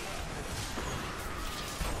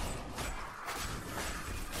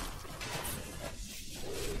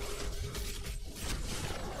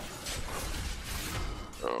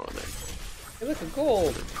 Oh, there. Hey, look, a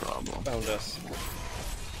gold The problem. found us.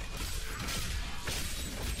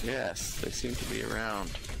 Yes, they seem to be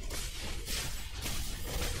around.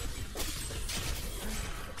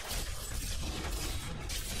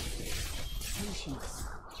 Patience.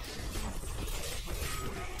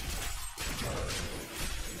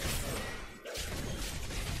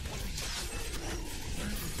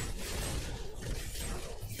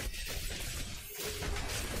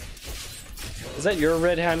 Is that your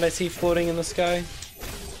red hand I see floating in the sky?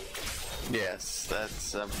 Yes, that's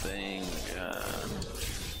something.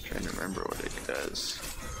 Trying to remember what it does.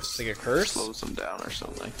 It's like a curse? Slows them down or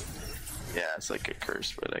something. Yeah, it's like a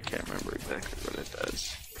curse, but I can't remember exactly what it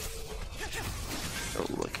does. So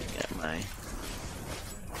looking at my.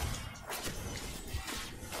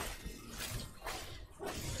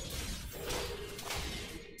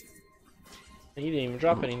 He didn't even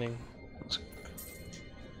drop anything.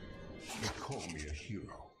 They call me a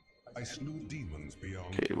hero. I slew demons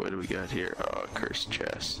beyond Okay, what do we got here? Oh, cursed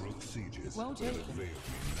chest. broke sieges. Well that taken. availed me.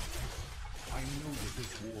 I know that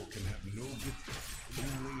this war can have no victory,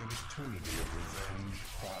 only an eternity of revenge,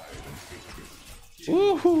 pride, and hatred.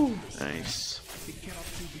 Woohoo! Nice. It cannot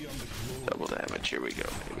see beyond the glory Double damage. Here we go,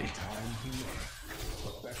 baby. time he left,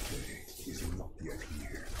 but that day is not yet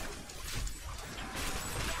here.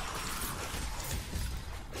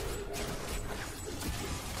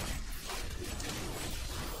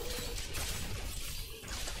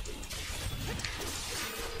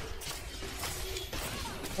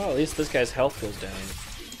 Well, at least this guy's health goes down.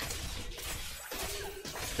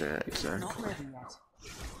 Yeah, exactly. Not ready yet.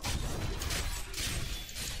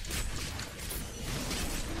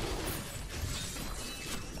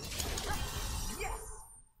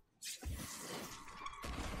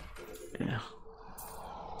 Yeah.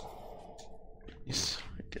 Yes.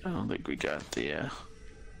 I don't think we got the I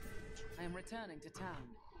am returning to town.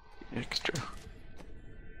 extra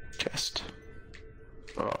chest.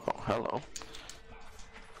 Oh, hello.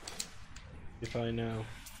 If I know.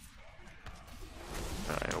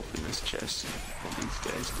 I opened this chest. And these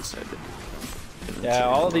guys decided. Yeah,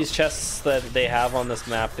 all of these chests that they have on this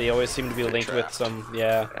map, they always seem to be They're linked with trapped. some,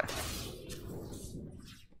 yeah.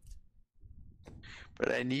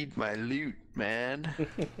 But I need my loot, man.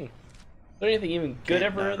 Is there anything even good Can't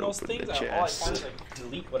ever not in those open things? the All I chest. find is like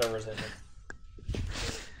delete whatever's in it.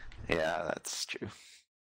 Yeah, that's true.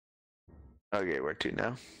 Okay, where to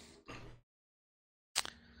now?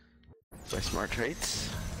 My smart traits.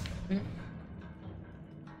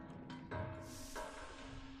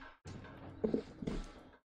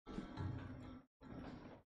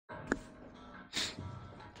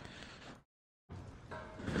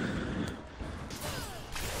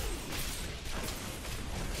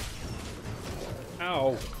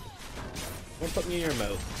 Ow. Don't put me in your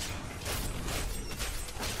mouth.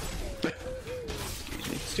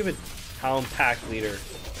 Stupid town pack leader.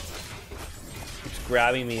 Keeps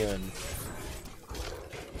grabbing me in.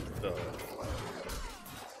 Ugh.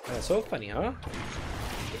 That's so funny, huh?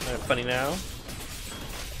 Kind of funny now.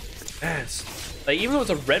 Man, like even though it's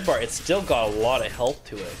a red bar, it's still got a lot of health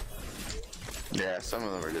to it. Yeah, some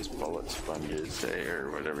of them are just bullet sponges, or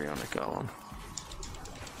whatever you want to call them.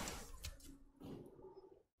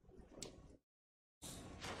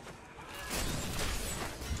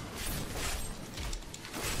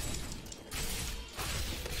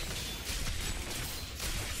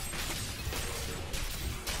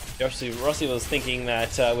 Rusty was thinking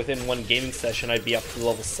that within one gaming session I'd be up to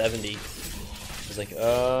level 70. I was like,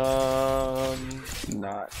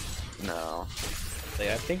 Not. No. like,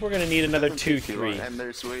 I think we're gonna need another Doesn't 2, take too 3. long, and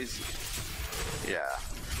there's ways. Yeah.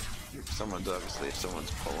 If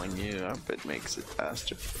someone's pulling you up, it makes it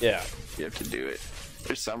faster. Yeah. You have to do it.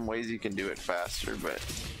 There's some ways you can do it faster, but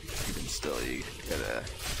even still, you gotta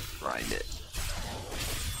grind it.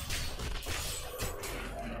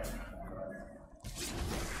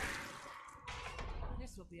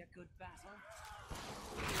 This will be a good battle.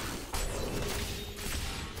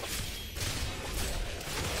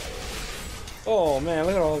 Oh man,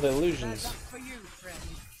 look at all the That's illusions. up for you, friend.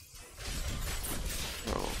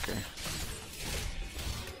 Oh, okay.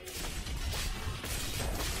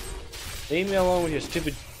 Leave me alone with your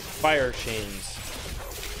stupid fire chains.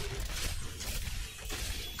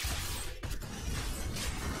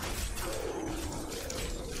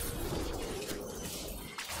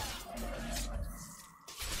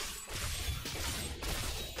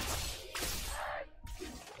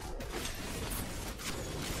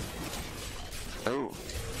 Oh,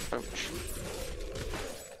 ouch.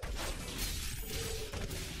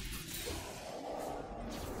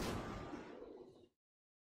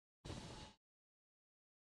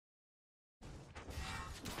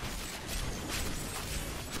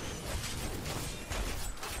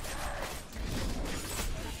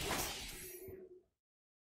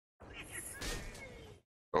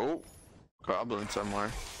 goblin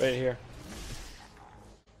somewhere. Right here.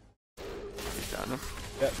 You got him?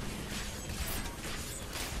 Yep.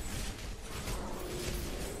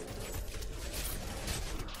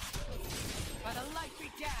 By the light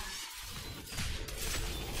began.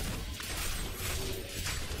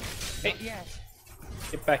 Hey. Not yet.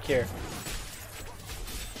 Get back here.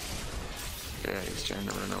 Yeah, he's trying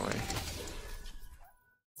to run away.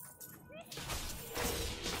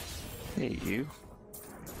 Hey, you.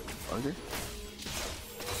 Bugger.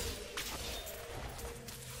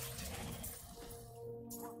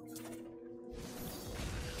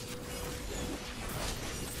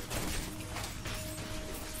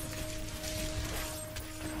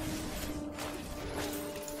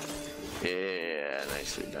 Yeah,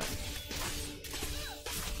 nicely done.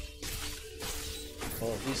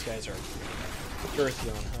 Oh, these guys are girthy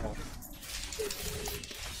on health.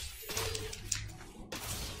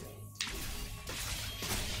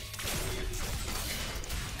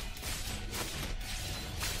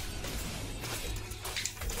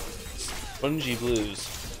 Spongy blues.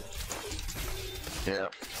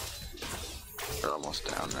 Yep. They're almost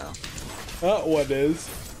down now. That one is.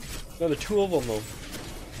 Another two of them though.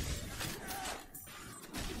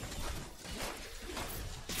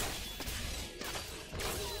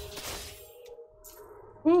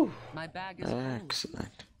 Whew. My bag is full.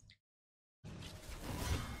 Excellent.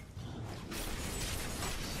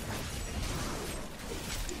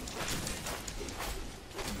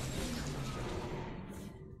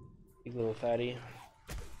 Big little fatty.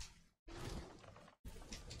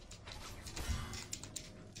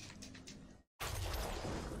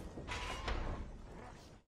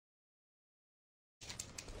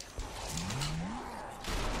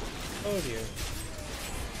 Oh dear.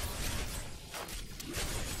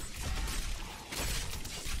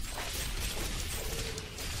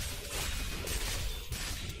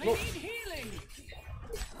 I need healing.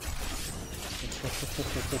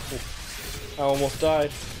 I almost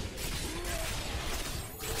died.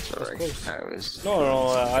 Sorry, close. I was. No,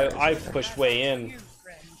 I pushed way in. You,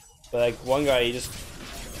 friend. But like one guy, he just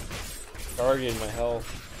targeted my health.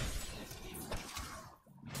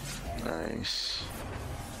 Nice.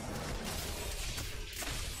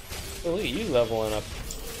 Oh, look at you leveling up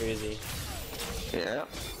crazy. Yeah.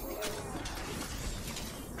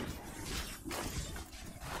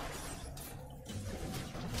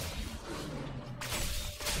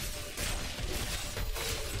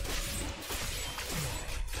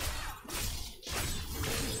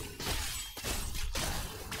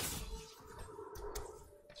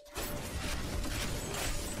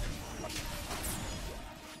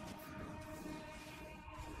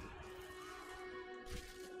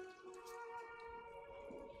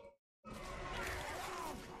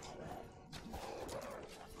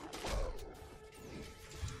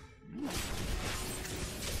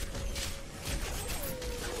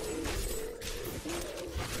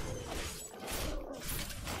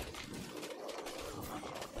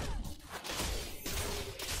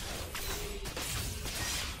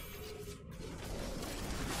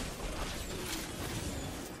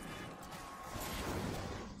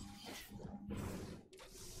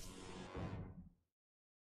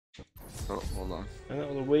 Oh, hold on. And that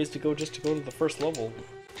was a ways to go just to go to the first level.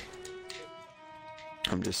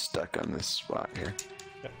 I'm just stuck on this spot here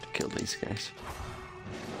Yep. to kill these guys.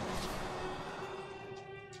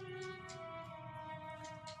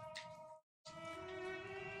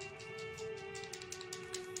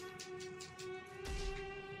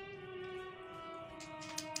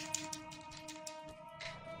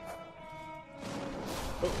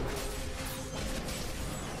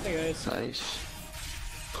 Hey guys. Nice.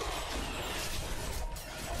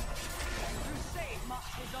 Crusade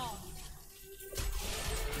marches on.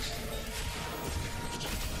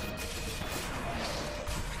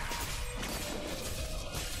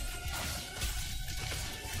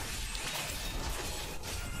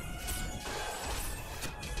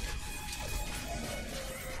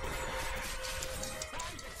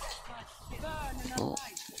 Burn in the Oh.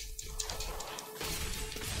 light.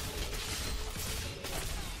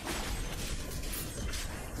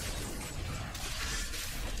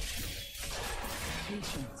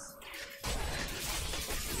 Patience.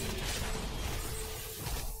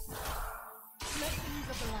 Blessings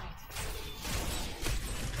of the light.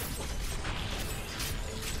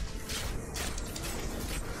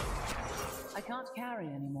 I can't carry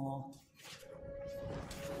anymore.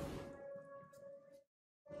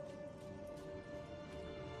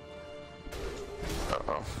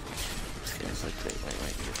 Uh-oh. These guys look like they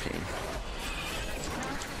might be a pain.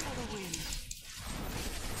 Now for the wind.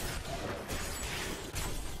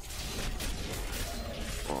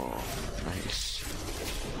 Oh, nice.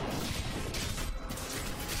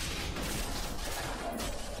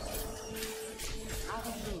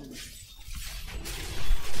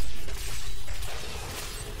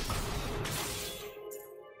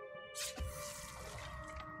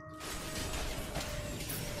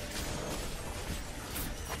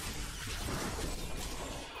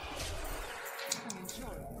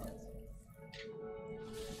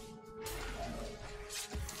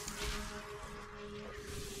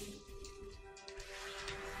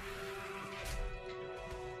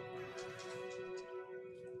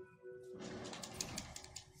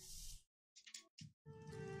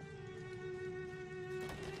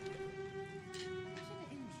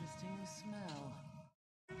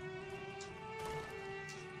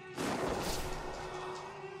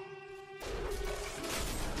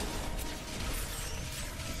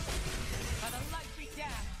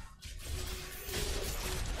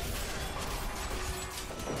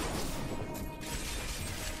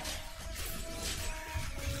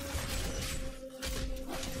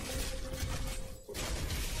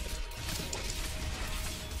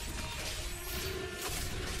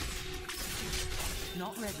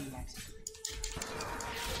 ready yet.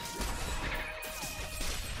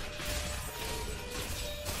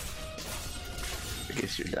 I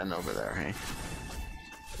guess you're done over there, hey?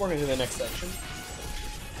 Working to the next section.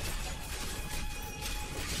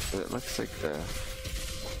 But it looks like the...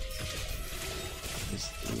 Is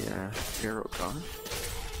the hero gone?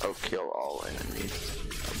 Oh, kill all enemies.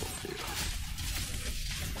 Level 2.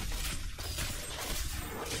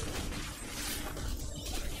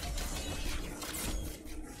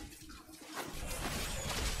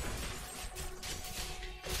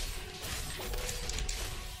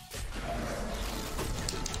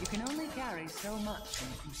 You can only carry so much in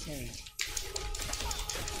a crusade.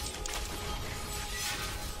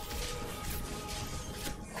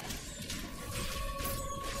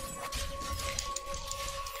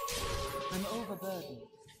 I'm overburdened.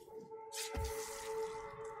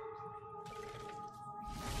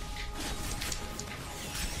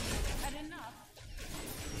 Had enough?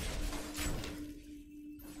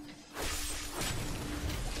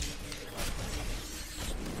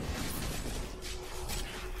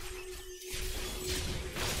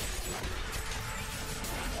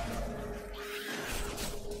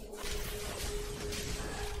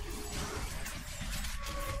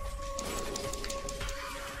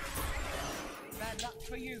 Bad luck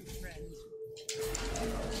for you, friend.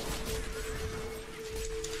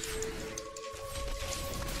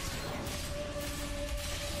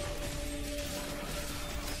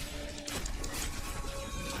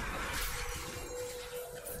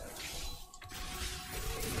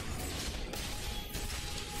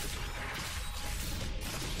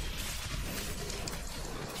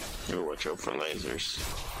 You watch out for lasers.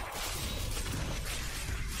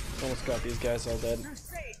 Almost got these guys all dead.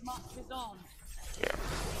 Crusade marches on. Yeah.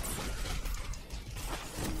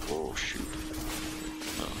 Oh shoot.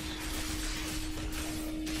 Oh.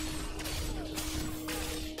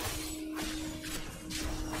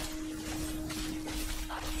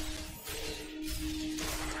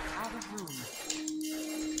 Out of room.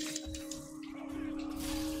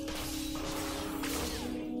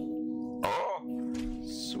 Oh!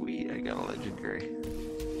 Sweet, I got a legendary.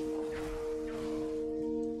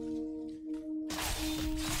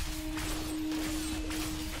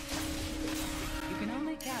 You can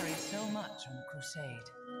only carry so much on a crusade.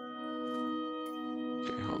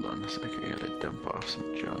 Okay, hold on a second, I gotta dump off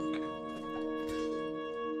some junk.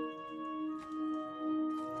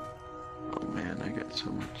 Oh man, I got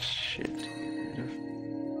so much shit to get rid of.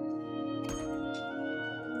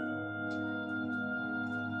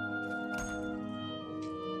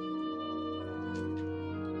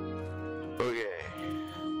 Okay,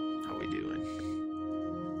 how we doing?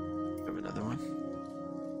 Have another one?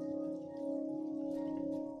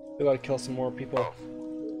 We gotta kill some more people.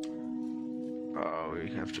 Oh,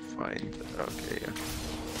 we have to find. Okay, yeah.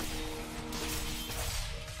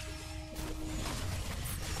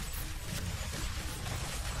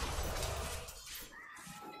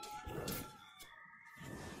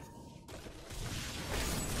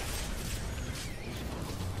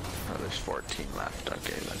 Oh, there's 14 left.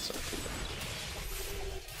 Okay, that's not too bad.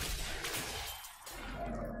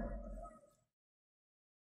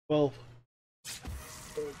 12.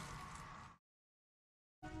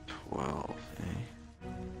 12, eh?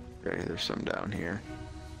 Okay, there's some down here.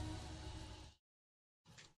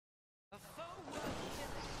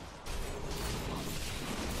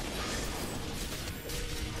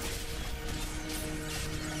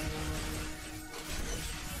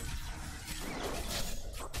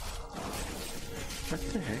 What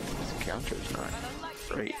the heck? This counter's not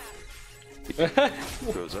right.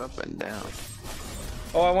 It goes up and down.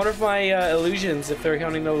 Oh, I wonder if my illusions, if they're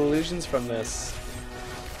counting no illusions from this.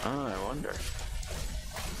 Oh, I wonder.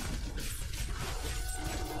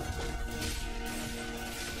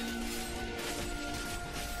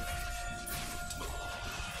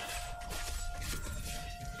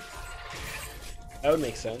 That would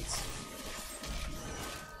make sense.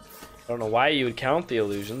 I don't know why you would count the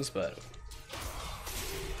illusions, but...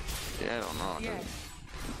 Yeah, I don't know. Yes.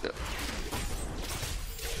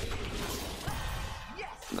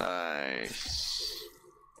 Nice.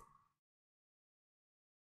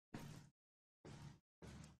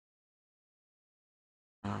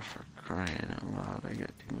 Oh, for crying out loud, I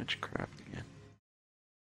got too much crap again.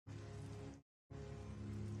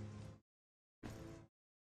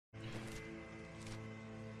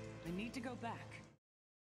 I need to go back.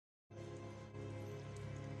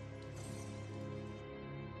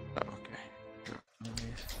 Oh, okay. Drop one of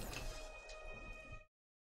these.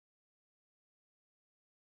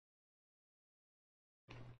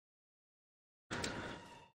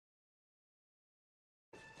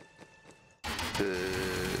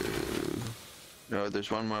 No,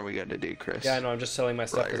 there's one more we gotta do, Chris. Yeah, I know. I'm just selling my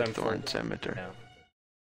stuff because I'm full. Thorn Scimitar.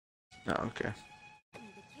 Yeah. Oh, okay.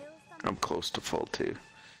 I'm close to full too.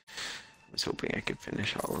 I was hoping I could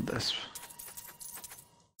finish all of this.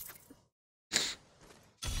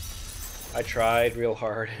 I tried real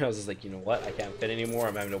hard. I was just like, you know what? I can't fit anymore.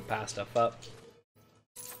 I'm having to pass stuff up.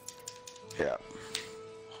 Yeah.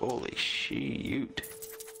 Holy shoot.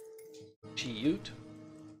 Shoot.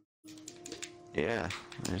 Yeah,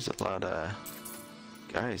 there's a lot of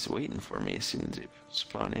guys waiting for me as soon as they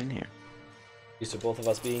spawn in here. Used to both of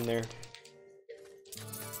us being there.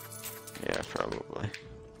 Yeah, probably.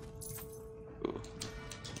 Ooh,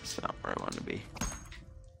 that's not where I want to be.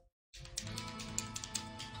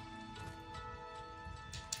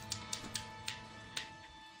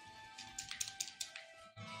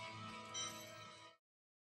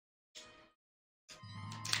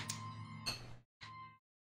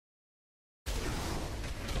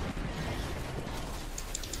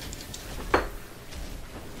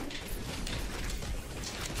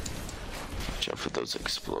 Watch out for those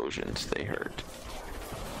explosions, they hurt.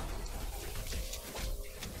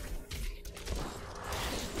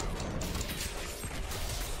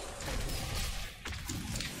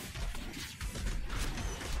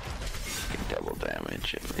 Double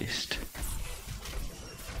damage at least.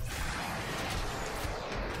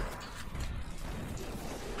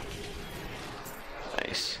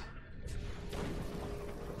 Nice.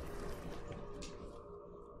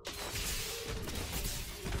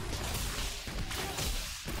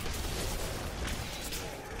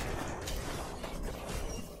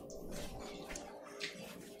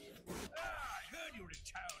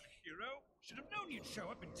 Show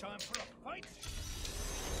up in time for a fight.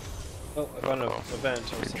 Oh, I found an event.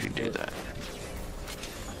 Where did you do that?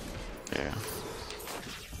 Yeah.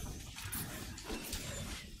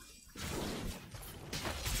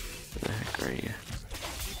 Where the heck are you?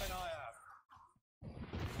 Keep an eye out.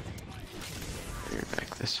 You're back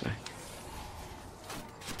this way.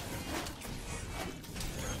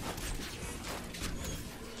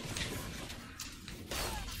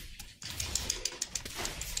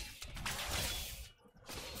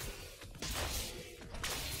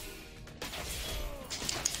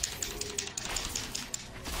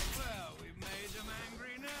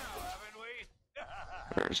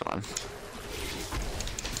 There's one.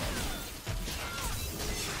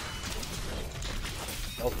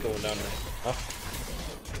 Health going down there. Huh?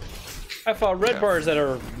 I fought red bars that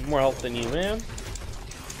are more health than you, man.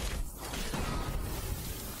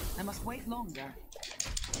 I must wait longer.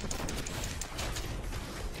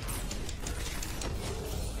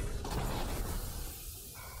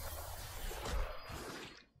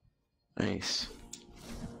 Nice.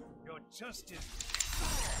 Your justice.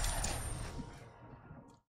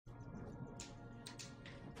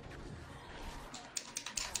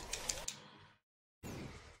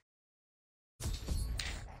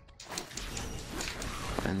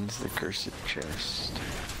 Cleanse the cursed chest.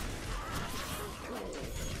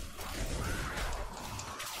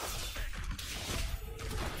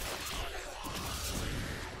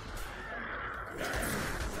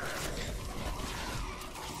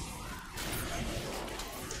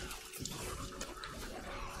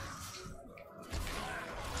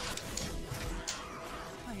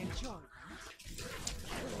 I enjoy that.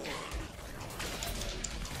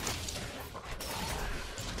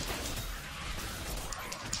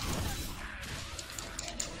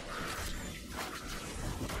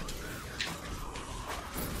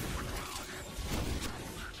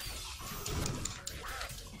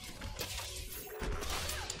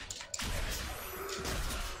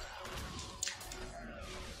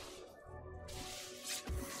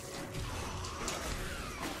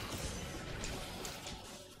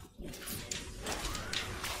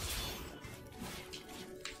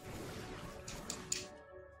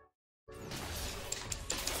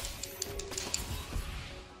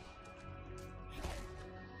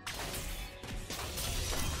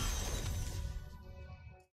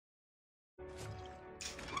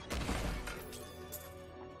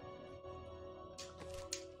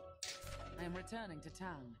 I am returning to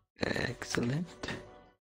town. Excellent.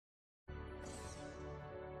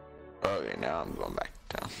 Okay, now I'm going back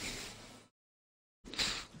to town.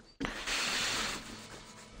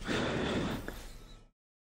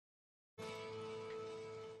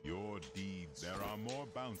 Your deeds, there are more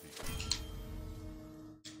bounty.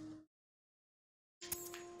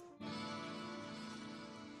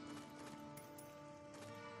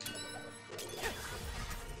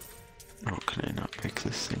 Oh, can I not pick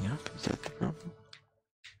this thing up? Is that the problem?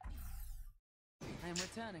 I am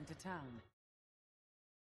returning to town.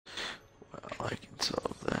 Well, I can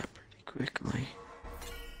solve that pretty quickly.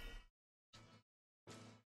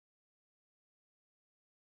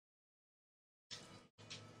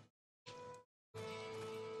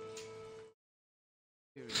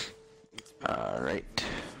 Alright.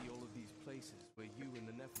 See all of these places where you and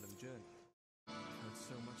the Nephilim journeyed. I've heard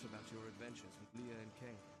so much about your adventures with Leah and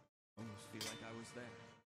Cain. Almost feel like I was there.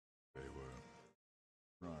 They were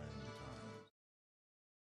trying times.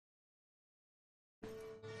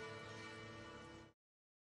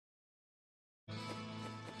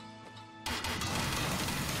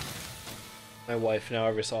 My wife now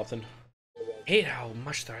every so often. I hate how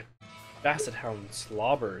much their basset hound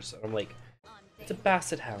slobbers. And I'm like, it's a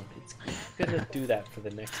basset hound. It's gonna do that for the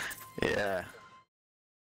next. Yeah.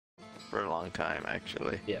 For a long time,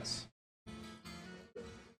 actually. Yes.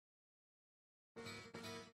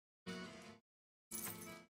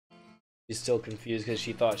 She's still confused because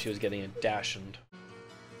she thought she was getting a Dachshund.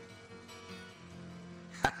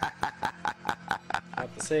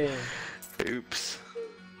 Not the same. Oops.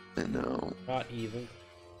 No. Not even.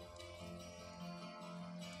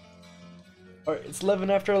 Alright, it's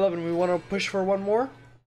 11 after 11. We want to push for one more?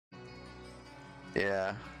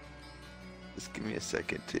 Yeah. Just give me a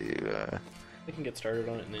second to We can get started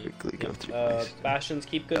on it and then quickly go through these. Bastions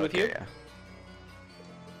keep good with you? Yeah.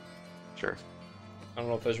 Sure. I don't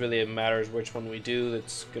know if there's really matters which one we do.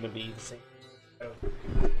 It's gonna be the same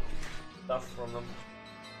stuff from them.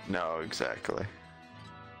 No, exactly.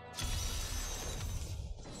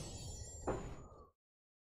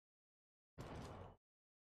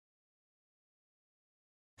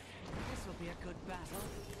 This will be a good battle.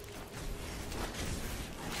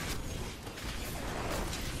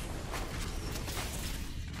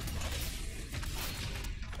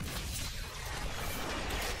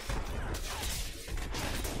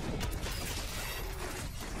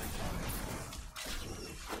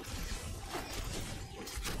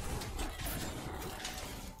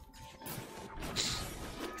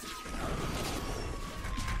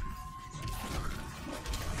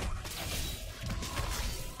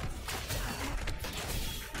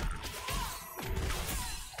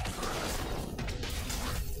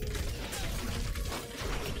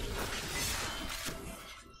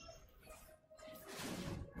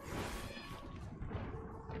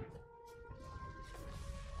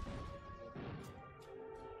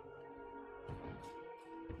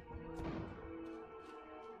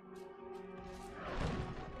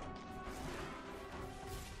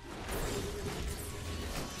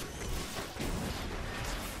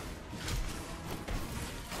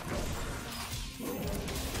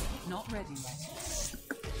 Not ready yet.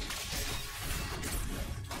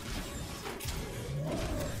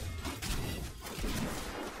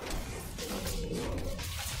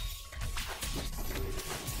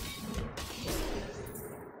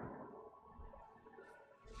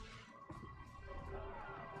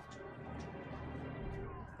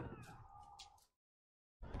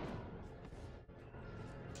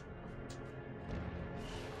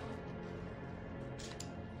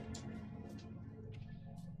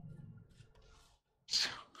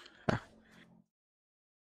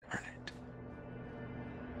 Darn it.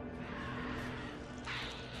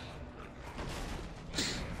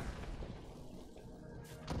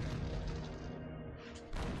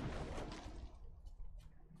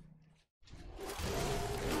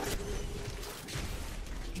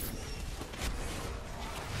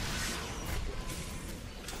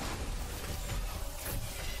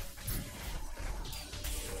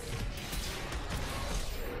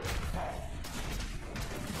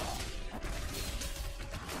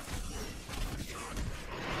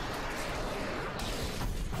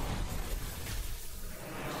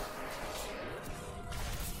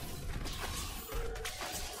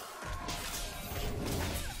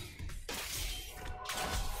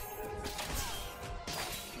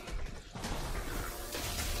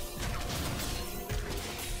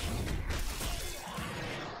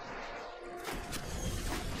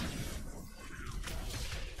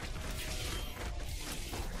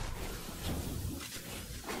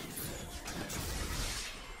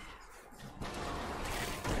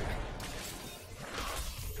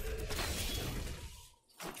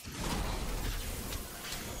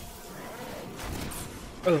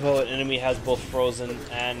 I love how an enemy has both frozen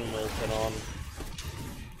and molten on.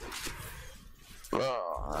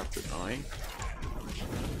 Oh, that's annoying.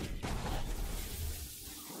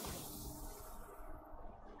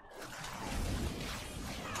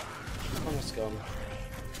 Almost gone.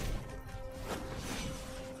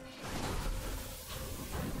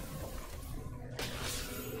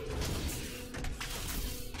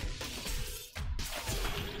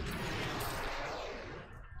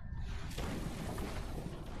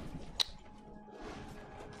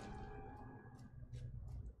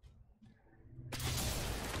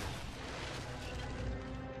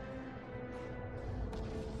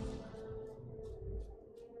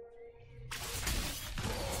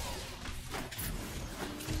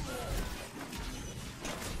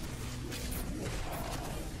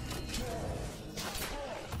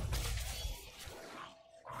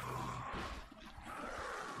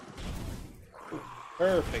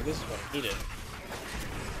 Perfect. This is what I needed.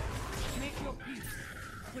 Make your peace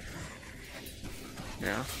quickly.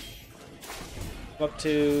 Yeah. I'm up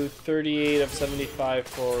to 38 of 75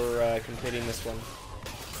 for completing this one.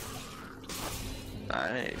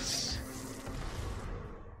 Nice.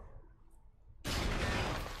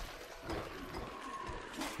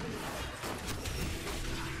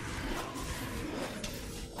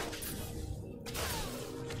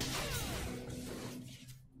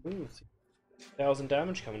 Ooh, 1,000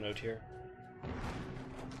 damage coming out here.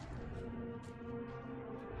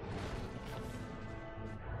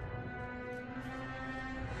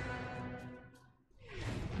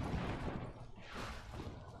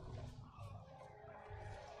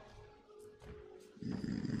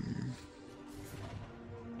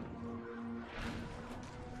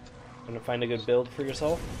 Gonna find a good build for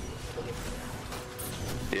yourself?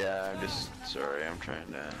 Yeah, I'm just sorry. I'm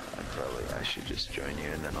trying to. I should just join you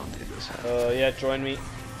and then I'll do this. Yeah, join me.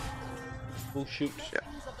 Oh shoot. Yeah.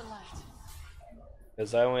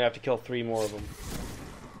 Because I only have to kill 3 more of them.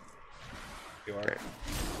 You are. Okay.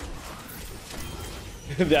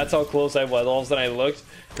 That's how close I was. All of a sudden I looked.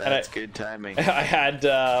 That's good timing. I had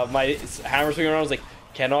my hammer swinging around. I was like,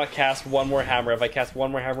 cannot cast one more hammer. If I cast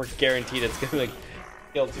one more hammer, guaranteed it's gonna like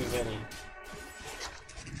kill too many.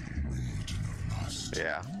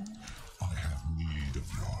 Yeah. I have need of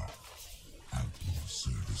your ample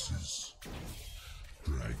services.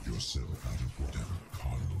 Drag yourself out of whatever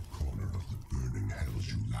carnal corner of the burning hells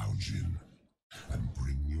you lounge in, and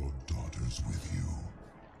bring your daughters with you.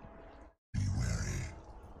 Be wary.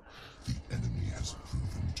 The enemy has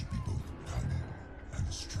proven to be both cunning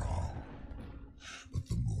and strong. But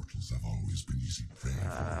the mortals have always been easy prey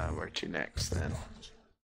for Where to next then?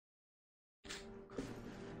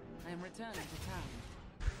 I am returning to town.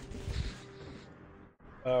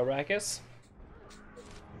 Rakus?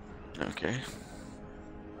 Okay.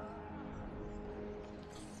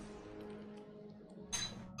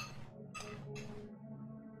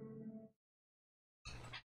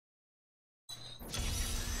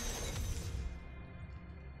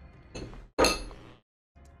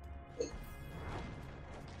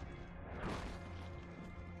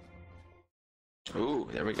 Ooh,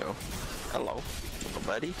 there we go. Hello, little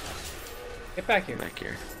buddy. Get back here. Back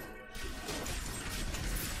here.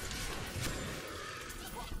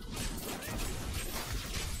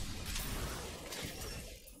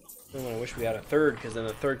 I wish we had a third, because then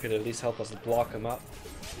the third could at least help us block him up.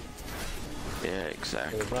 Yeah,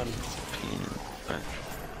 exactly. We'll run. But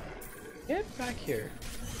Get back here.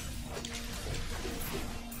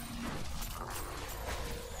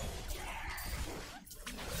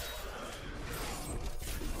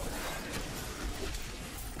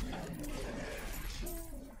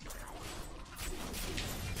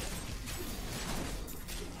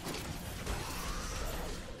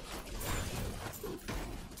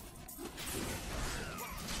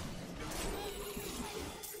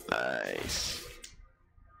 nice.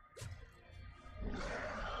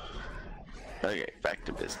 Okay, back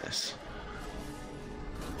to business.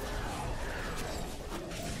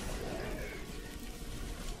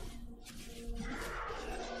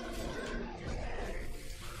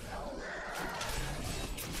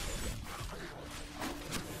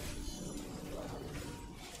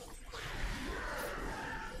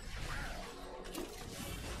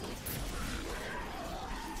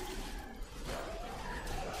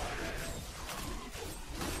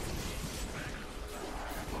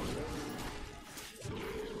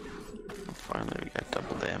 Finally, we got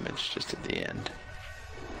double damage just at the end.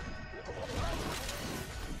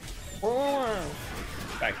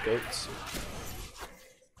 Back goats.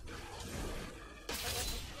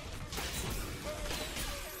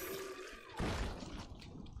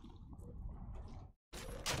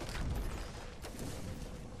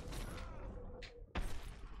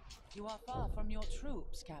 You are far from your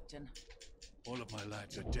troops, Captain. All of my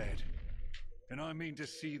lads are dead. And I mean to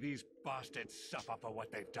see these bastards suffer for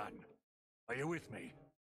what they've done. Are you with me?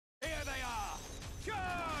 Here they are!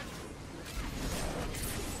 Charge!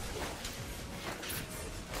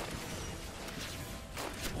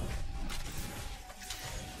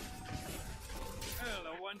 Well,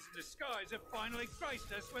 the ones in the skies have finally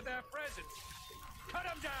graced us with their presence. Cut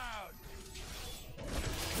them down!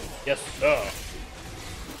 Yes, sir.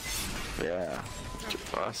 Yeah, it's a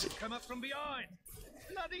bossy. Come up from behind!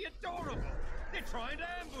 Bloody adorable! They're trying to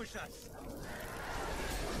ambush us!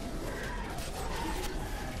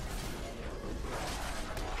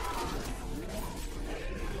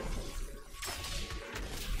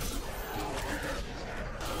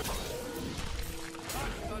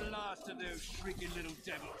 That's the last of those shrieking little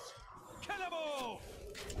devils! Kill them all!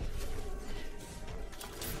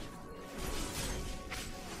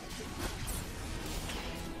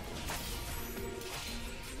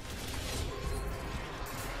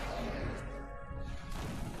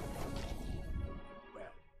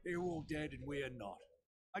 all dead and we're not.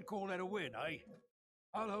 I'd call that a win, eh?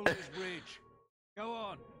 I'll hold this bridge. Go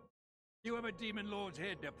on. You have a demon lord's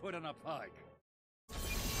head to put on a pike.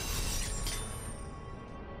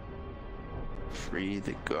 Free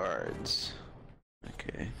the guards.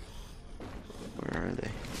 Okay. Where are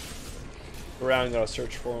they? Around, gotta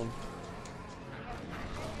search for them.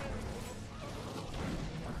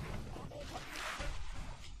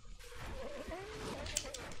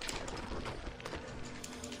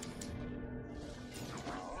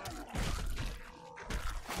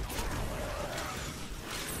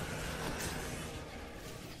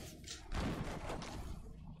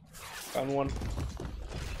 Found one.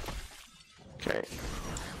 Okay.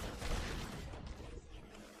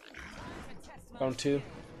 Found two.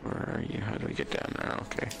 Where are you? How do we get down there?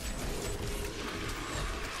 Okay.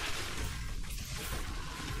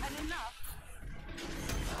 And enough.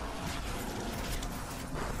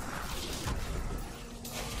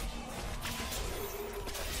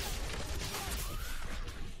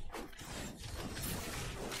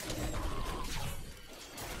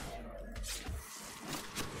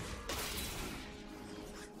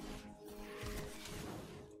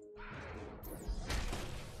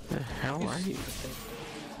 The hell are you?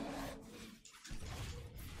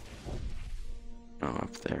 Oh,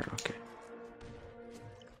 up there. Okay.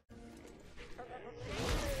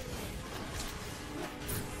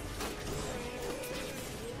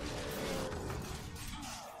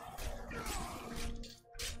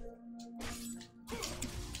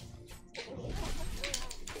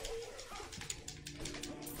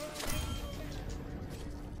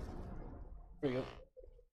 There we go.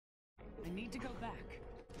 I need to go back.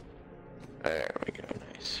 There we go.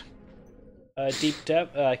 Nice. Deep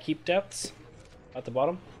depth. Keep depths. At the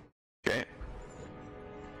bottom. Okay.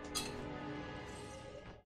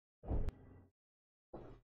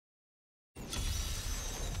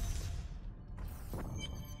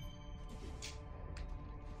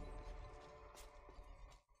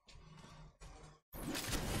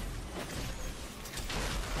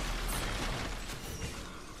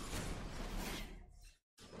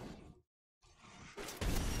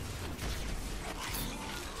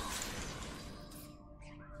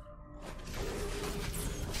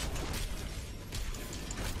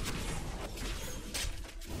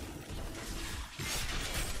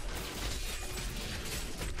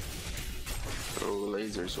 Oh,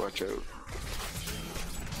 lasers, watch out.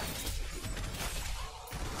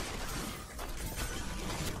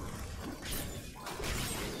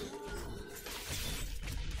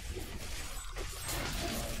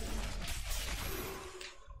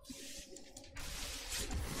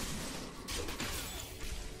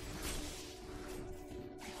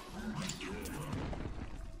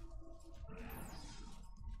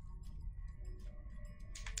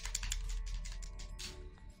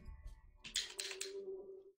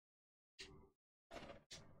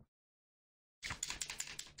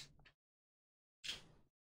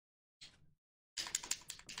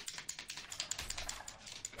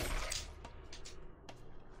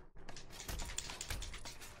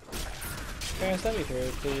 Guys, let me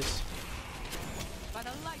through, please. By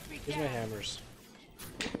the light Here's my began. hammers.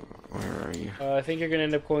 Where are you? I think you're gonna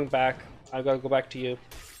end up going back. I gotta go back to you.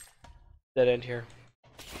 Dead end here.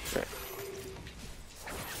 Okay.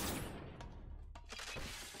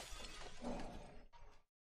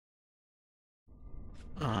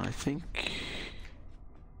 I think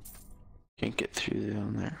can't get through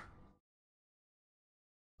down there.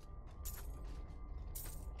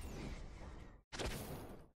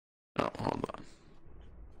 Oh, hold on.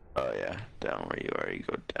 Oh yeah, down where you are. You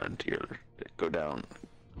go down to your. Go down.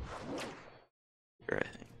 Here, I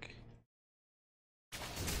think.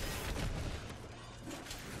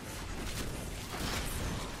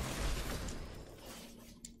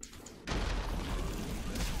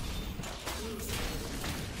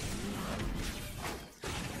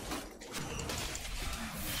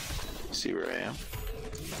 See where I am?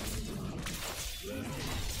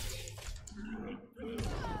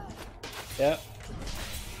 Yeah.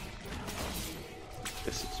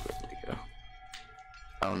 This is where we go.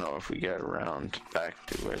 I don't know if we get around back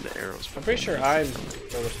to where the arrows. I'm pretty sure I'm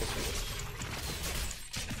where we're supposed to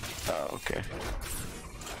be. Oh, okay.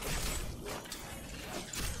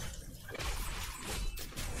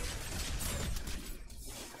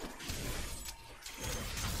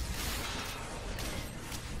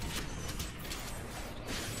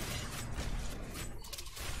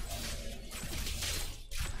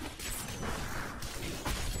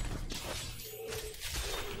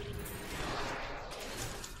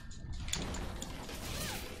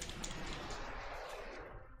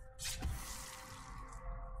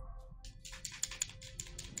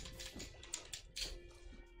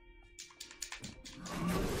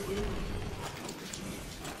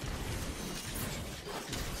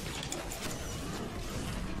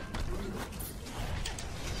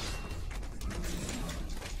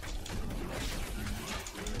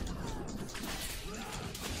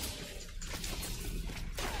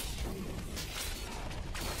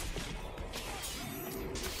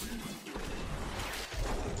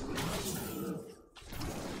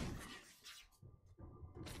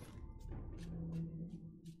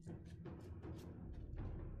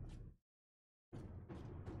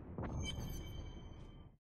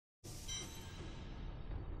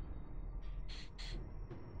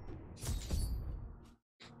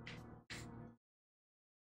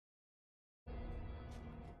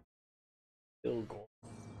 Bilgor.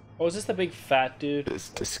 Oh, is this the big fat dude? It's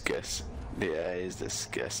disgusting. Yeah, he's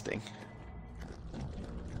disgusting.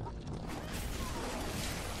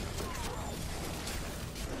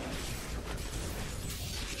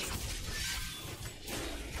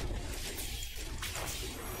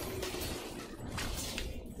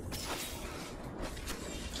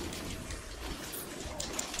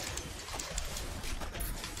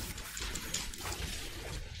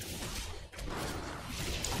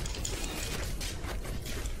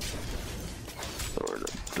 Sword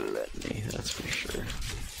of Gluttony, that's for sure.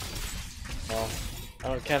 Well,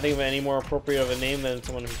 I can't think of any more appropriate of a name than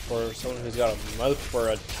someone who's got a mouth for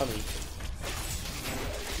a tummy.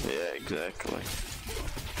 Yeah, exactly.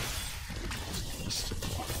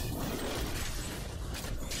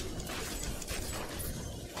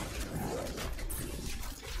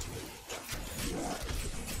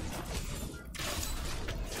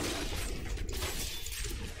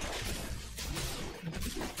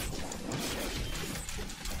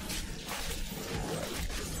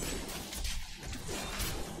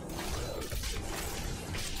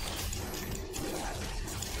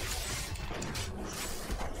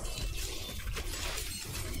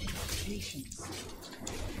 Patience.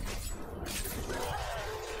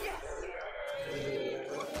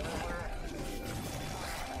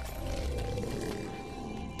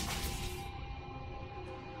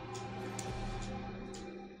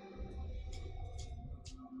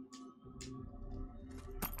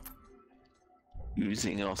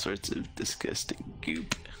 Using all sorts of disgusting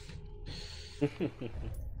goop.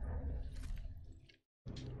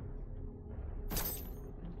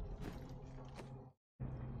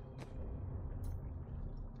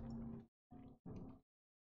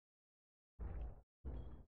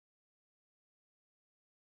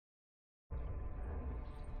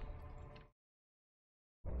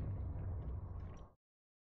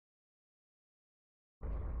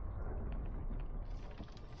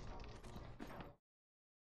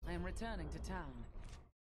 I am returning to town.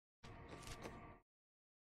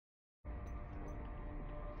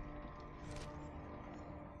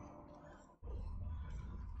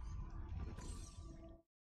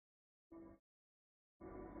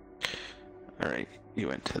 Alright, you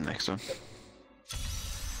went to the next one.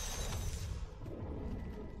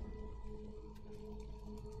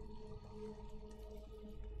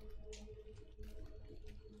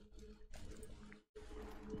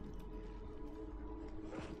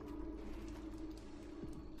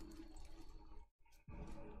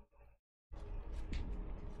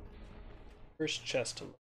 First chest to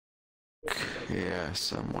look. Yeah,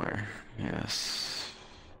 somewhere. Yes.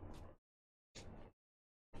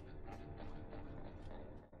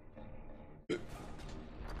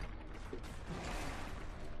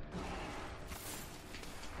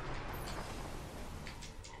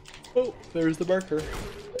 Oh, there's the marker.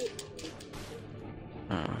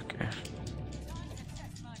 Oh, okay.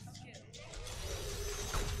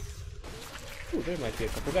 Ooh, there might be a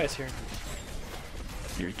couple guys here.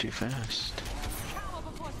 You're too fast.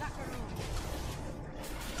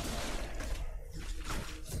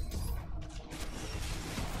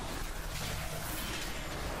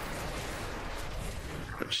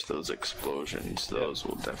 Which those explosions, those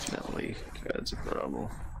will definitely cause a problem.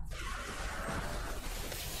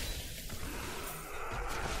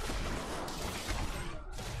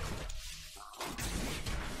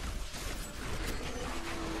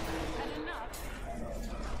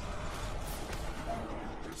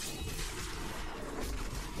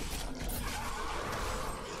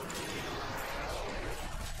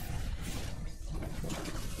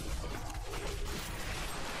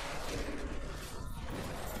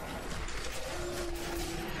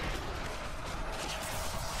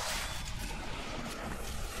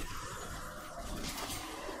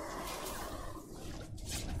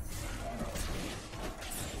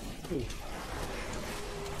 Ooh.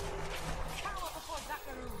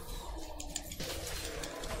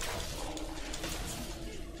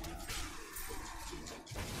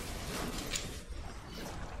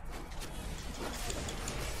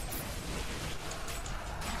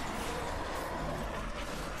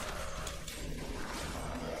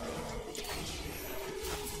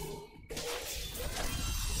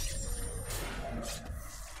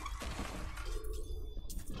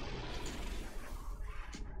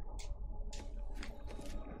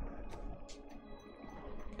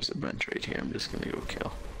 There's a bunch right here. I'm just gonna go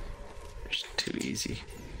kill. It's too easy.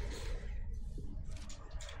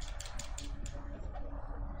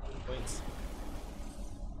 Points.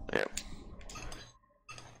 Yep.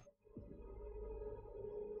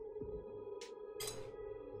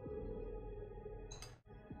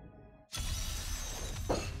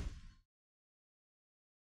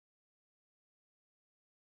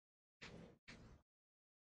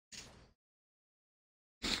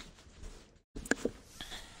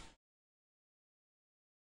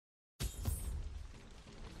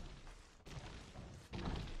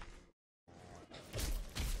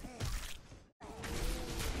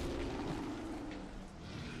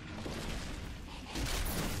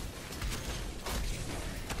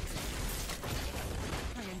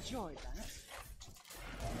 enjoy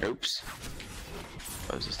that. Oops.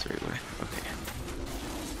 That was a three-way. Okay.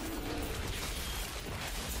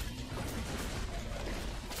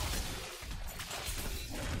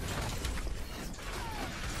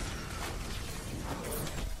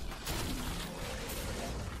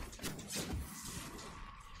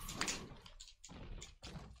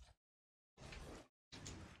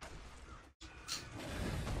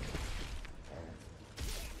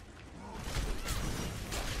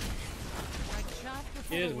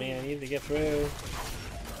 Excuse me, I need to get through.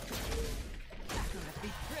 God be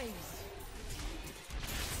praised.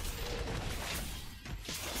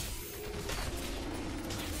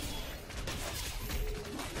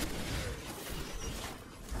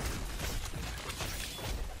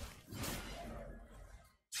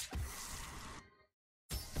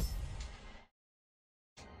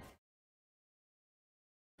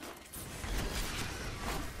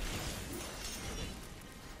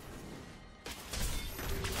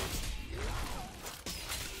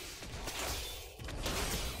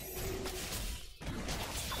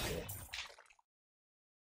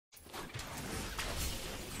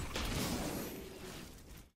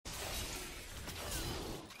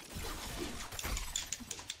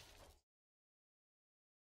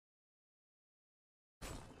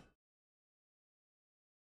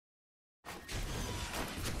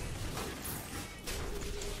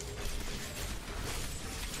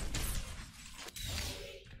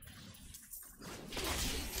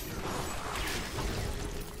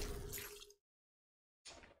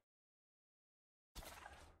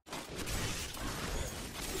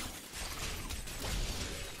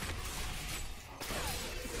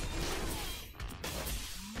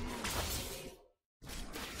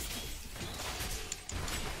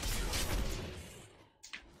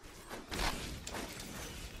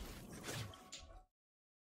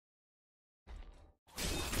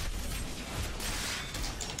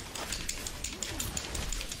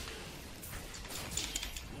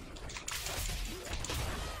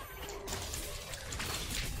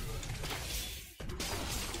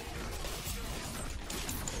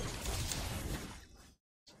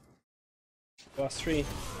 Boss 3.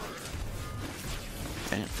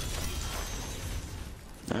 Damn.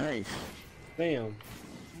 Nice. Bam.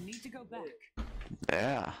 I need to go back.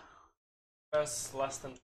 Yeah. Press less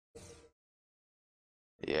than.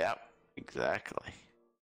 Yep. Exactly.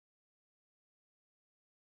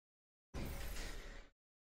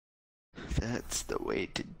 That's the way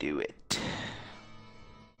to do it.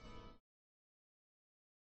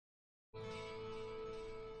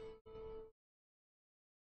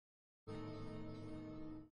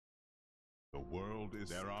 The world is.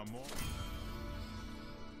 There are more.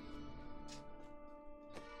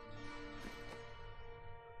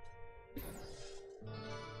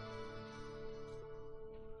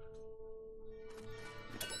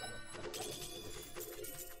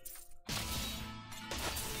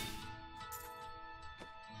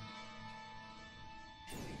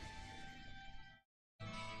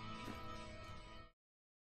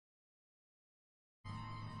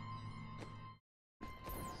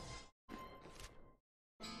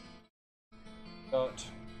 Got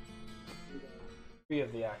 3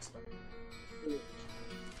 of the axe.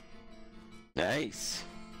 Nice.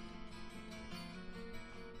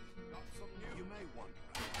 You may wonder.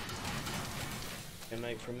 Good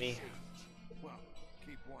night for me. Well,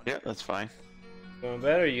 keep wondering. Yeah, that's fine. Going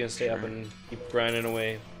better, or you gonna stay up and keep grinding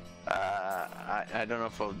away? I don't know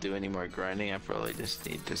if I'll do any more grinding. I probably just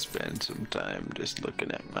need to spend some time just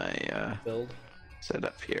looking at my Build.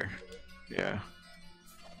 setup here. Yeah.